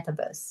 and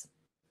metaverse.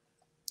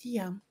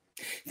 Yeah.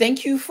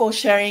 Thank you for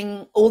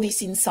sharing all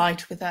this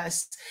insight with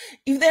us.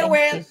 If there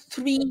were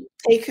 3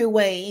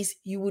 takeaways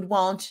you would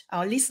want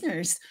our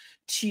listeners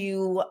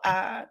to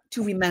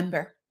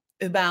remember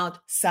about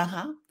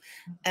Sara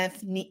and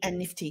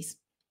Niftyz.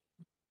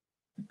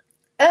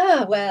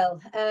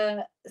 Well,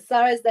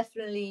 Sara is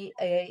definitely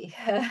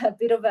a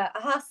bit of a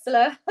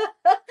hustler,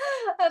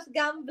 a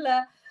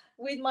gambler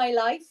with my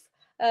life.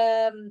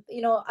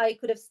 I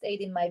could have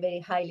stayed in my very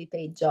highly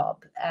paid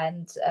job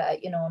and,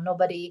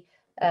 nobody,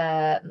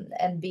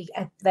 and be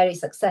very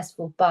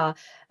successful. But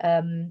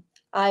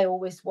I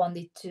always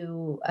wanted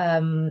to,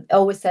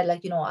 always said,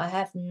 I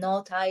have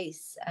no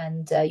ties,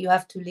 and you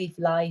have to live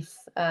life,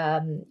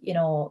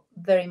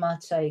 very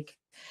much like,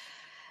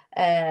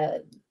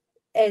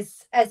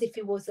 as if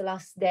it was the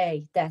last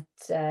day that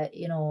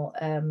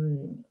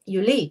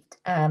you lived.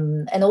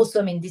 And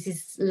also, this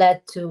is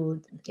led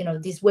to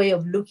this way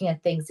of looking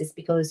at things, is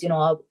because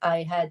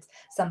I had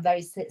some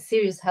very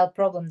serious health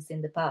problems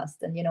in the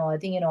past, and I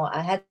think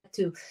I had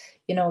to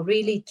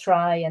really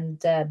try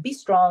and be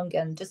strong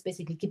and just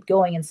basically keep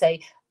going and say,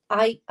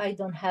 I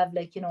don't have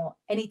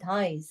any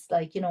ties,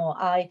 I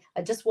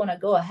just want to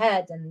go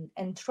ahead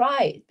and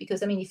try it,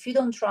 because if you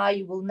don't try,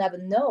 you will never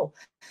know.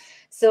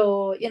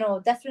 So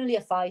definitely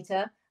a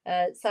fighter.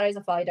 Sara is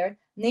a fighter.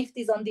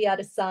 Niftyz on the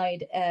other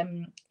side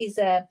is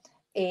a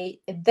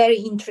very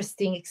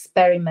interesting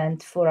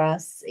experiment for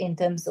us in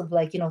terms of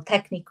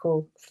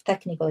technical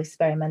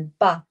experiment,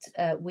 but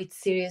with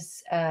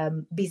serious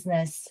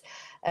business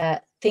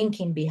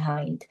thinking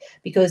behind,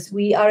 because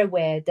we are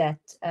aware that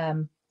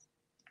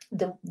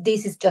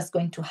this is just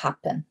going to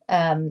happen.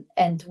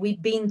 And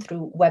we've been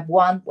through Web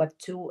 1, Web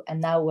 2,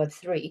 and now Web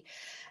 3.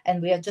 And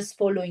we are just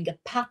following a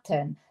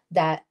pattern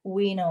that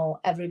we know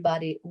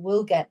everybody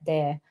will get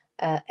there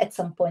at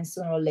some point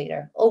sooner or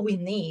later. All we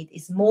need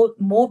is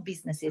more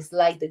businesses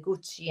like the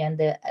Gucci and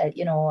the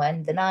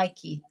and the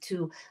Nike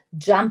to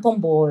jump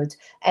on board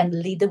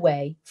and lead the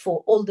way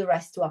for all the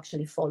rest to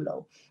actually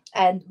follow.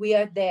 And we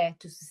are there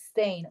to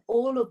sustain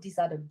all of these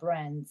other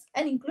brands,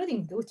 and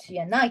including Gucci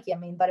and Nike.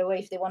 By the way,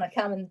 if they want to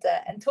come and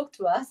talk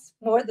to us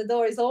more, the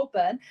door is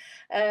open.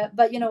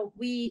 But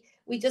we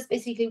just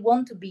basically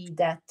want to be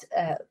that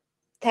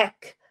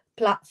tech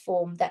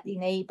platform that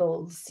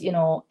enables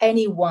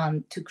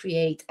anyone to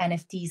create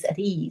NFTs at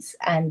ease,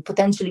 and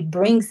potentially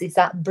bring these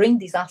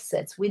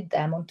assets with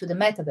them onto the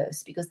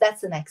metaverse, because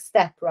that's the next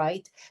step,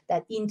 right?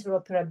 That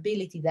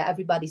interoperability that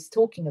everybody's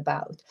talking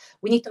about.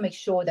 We need to make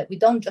sure that we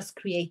don't just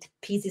create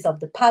pieces of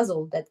the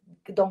puzzle that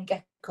don't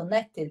get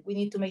connected. We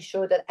need to make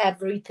sure that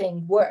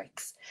everything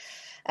works.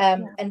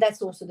 And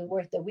that's also the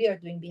work that we are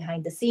doing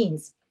behind the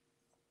scenes.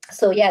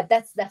 So yeah,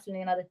 that's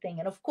definitely another thing.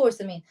 And of course,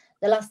 the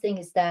last thing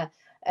is that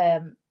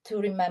to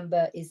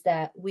remember is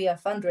that we are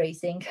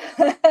fundraising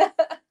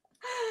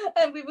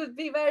and we would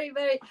be very,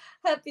 very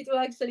happy to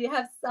actually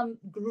have some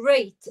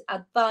great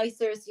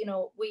advisors.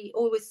 We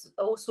always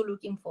also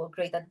looking for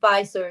great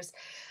advisors.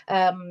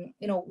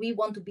 We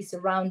want to be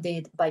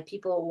surrounded by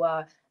people who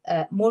are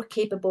more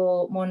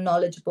capable, more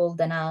knowledgeable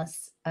than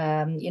us,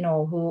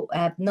 who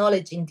have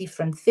knowledge in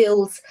different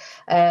fields.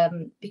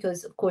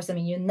 Because of course,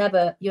 you're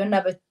never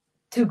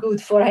too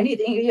good for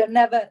anything. You're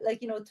never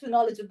too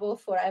knowledgeable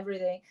for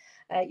everything.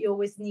 You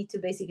always need to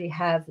basically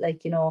have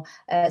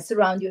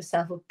surround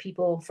yourself with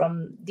people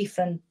from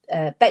different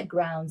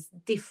backgrounds,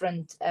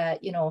 different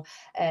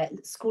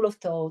school of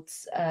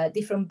thoughts,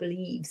 different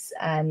beliefs,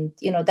 and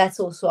that's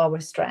also our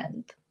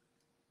strength.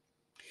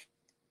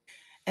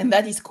 And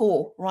that is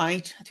cool,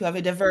 right? To have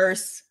a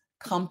diverse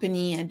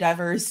company and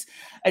diverse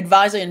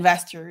advisor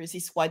investors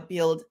is what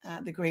build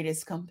the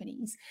greatest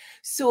companies.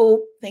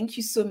 So thank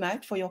you so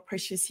much for your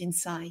precious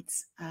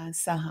insights,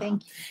 Sara.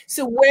 Thank you.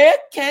 So where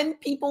can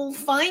people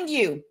find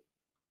you?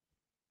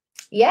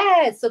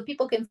 Yeah, so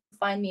people can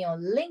find me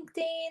on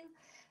LinkedIn.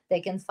 They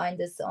can find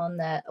us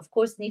on, of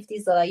course,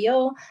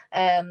 Niftyz.io.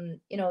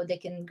 They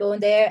can go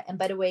in there. And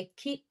by the way,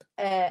 keep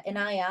an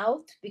eye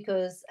out,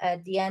 because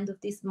at the end of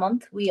this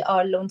month, we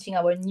are launching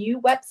our new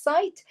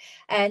website.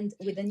 And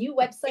with the new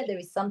website, there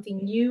is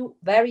something new,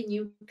 very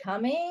new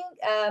coming.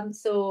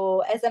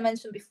 So as I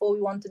mentioned before,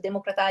 we want to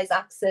democratize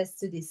access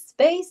to this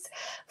space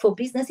for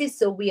businesses.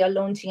 So we are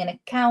launching an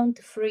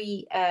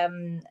account-free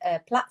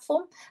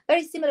platform,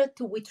 very similar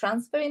to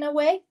WeTransfer in a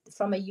way.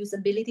 From a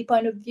usability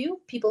point of view,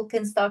 people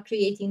can start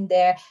creating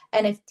their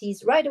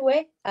NFTs right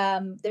away.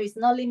 There is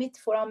no limit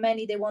for how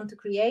many they want to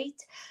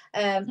create.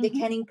 They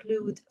can include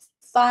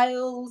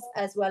files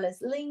as well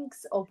as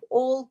links of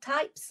all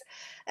types,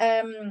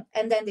 and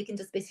then they can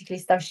just basically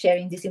start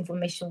sharing this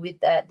information with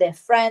their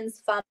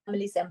friends,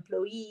 families,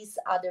 employees,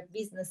 other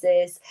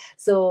businesses.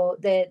 So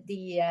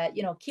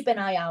keep an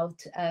eye out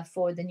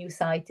for the new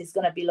site. It's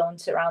going to be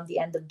launched around the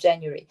end of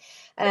January.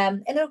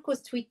 And of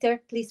course,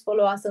 Twitter. Please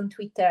follow us on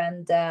Twitter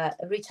and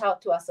reach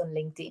out to us on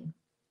LinkedIn.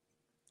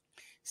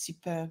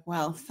 Super.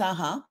 Well,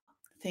 Sara,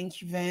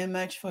 thank you very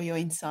much for your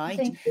insight.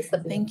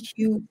 Thank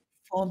you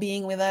for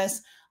being with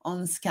us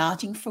on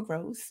Scouting for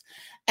Growth.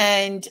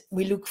 And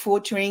we look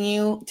forward to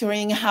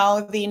hearing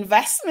how the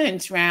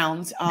investment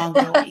rounds are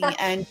going.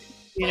 And,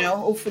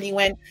 hopefully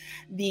when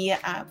the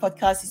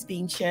podcast is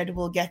being shared,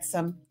 we'll get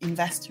some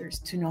investors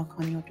to knock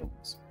on your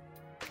doors.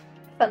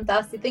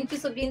 Fantastic. Thank you,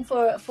 Sabine,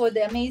 for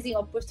the amazing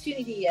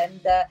opportunity.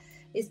 And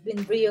it's been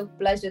a real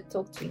pleasure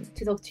to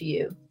talk to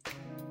you.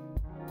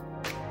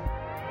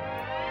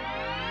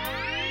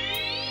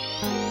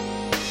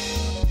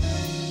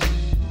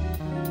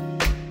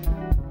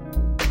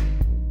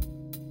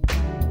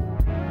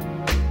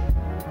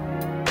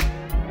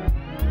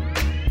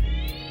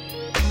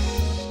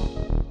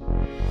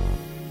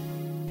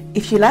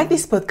 If you like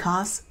this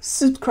podcast,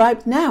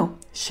 subscribe now,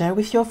 share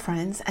with your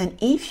friends, and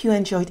if you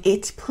enjoyed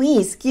it,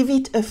 please give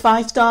it a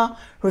 5-star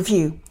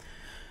review.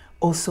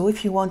 Also,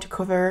 if you want to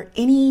cover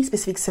any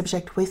specific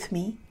subject with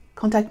me,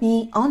 contact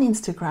me on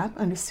Instagram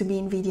under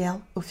Sabine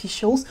VDL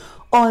Officials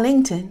or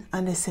LinkedIn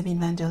under Sabine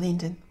van der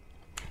Linden.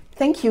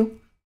 Thank you.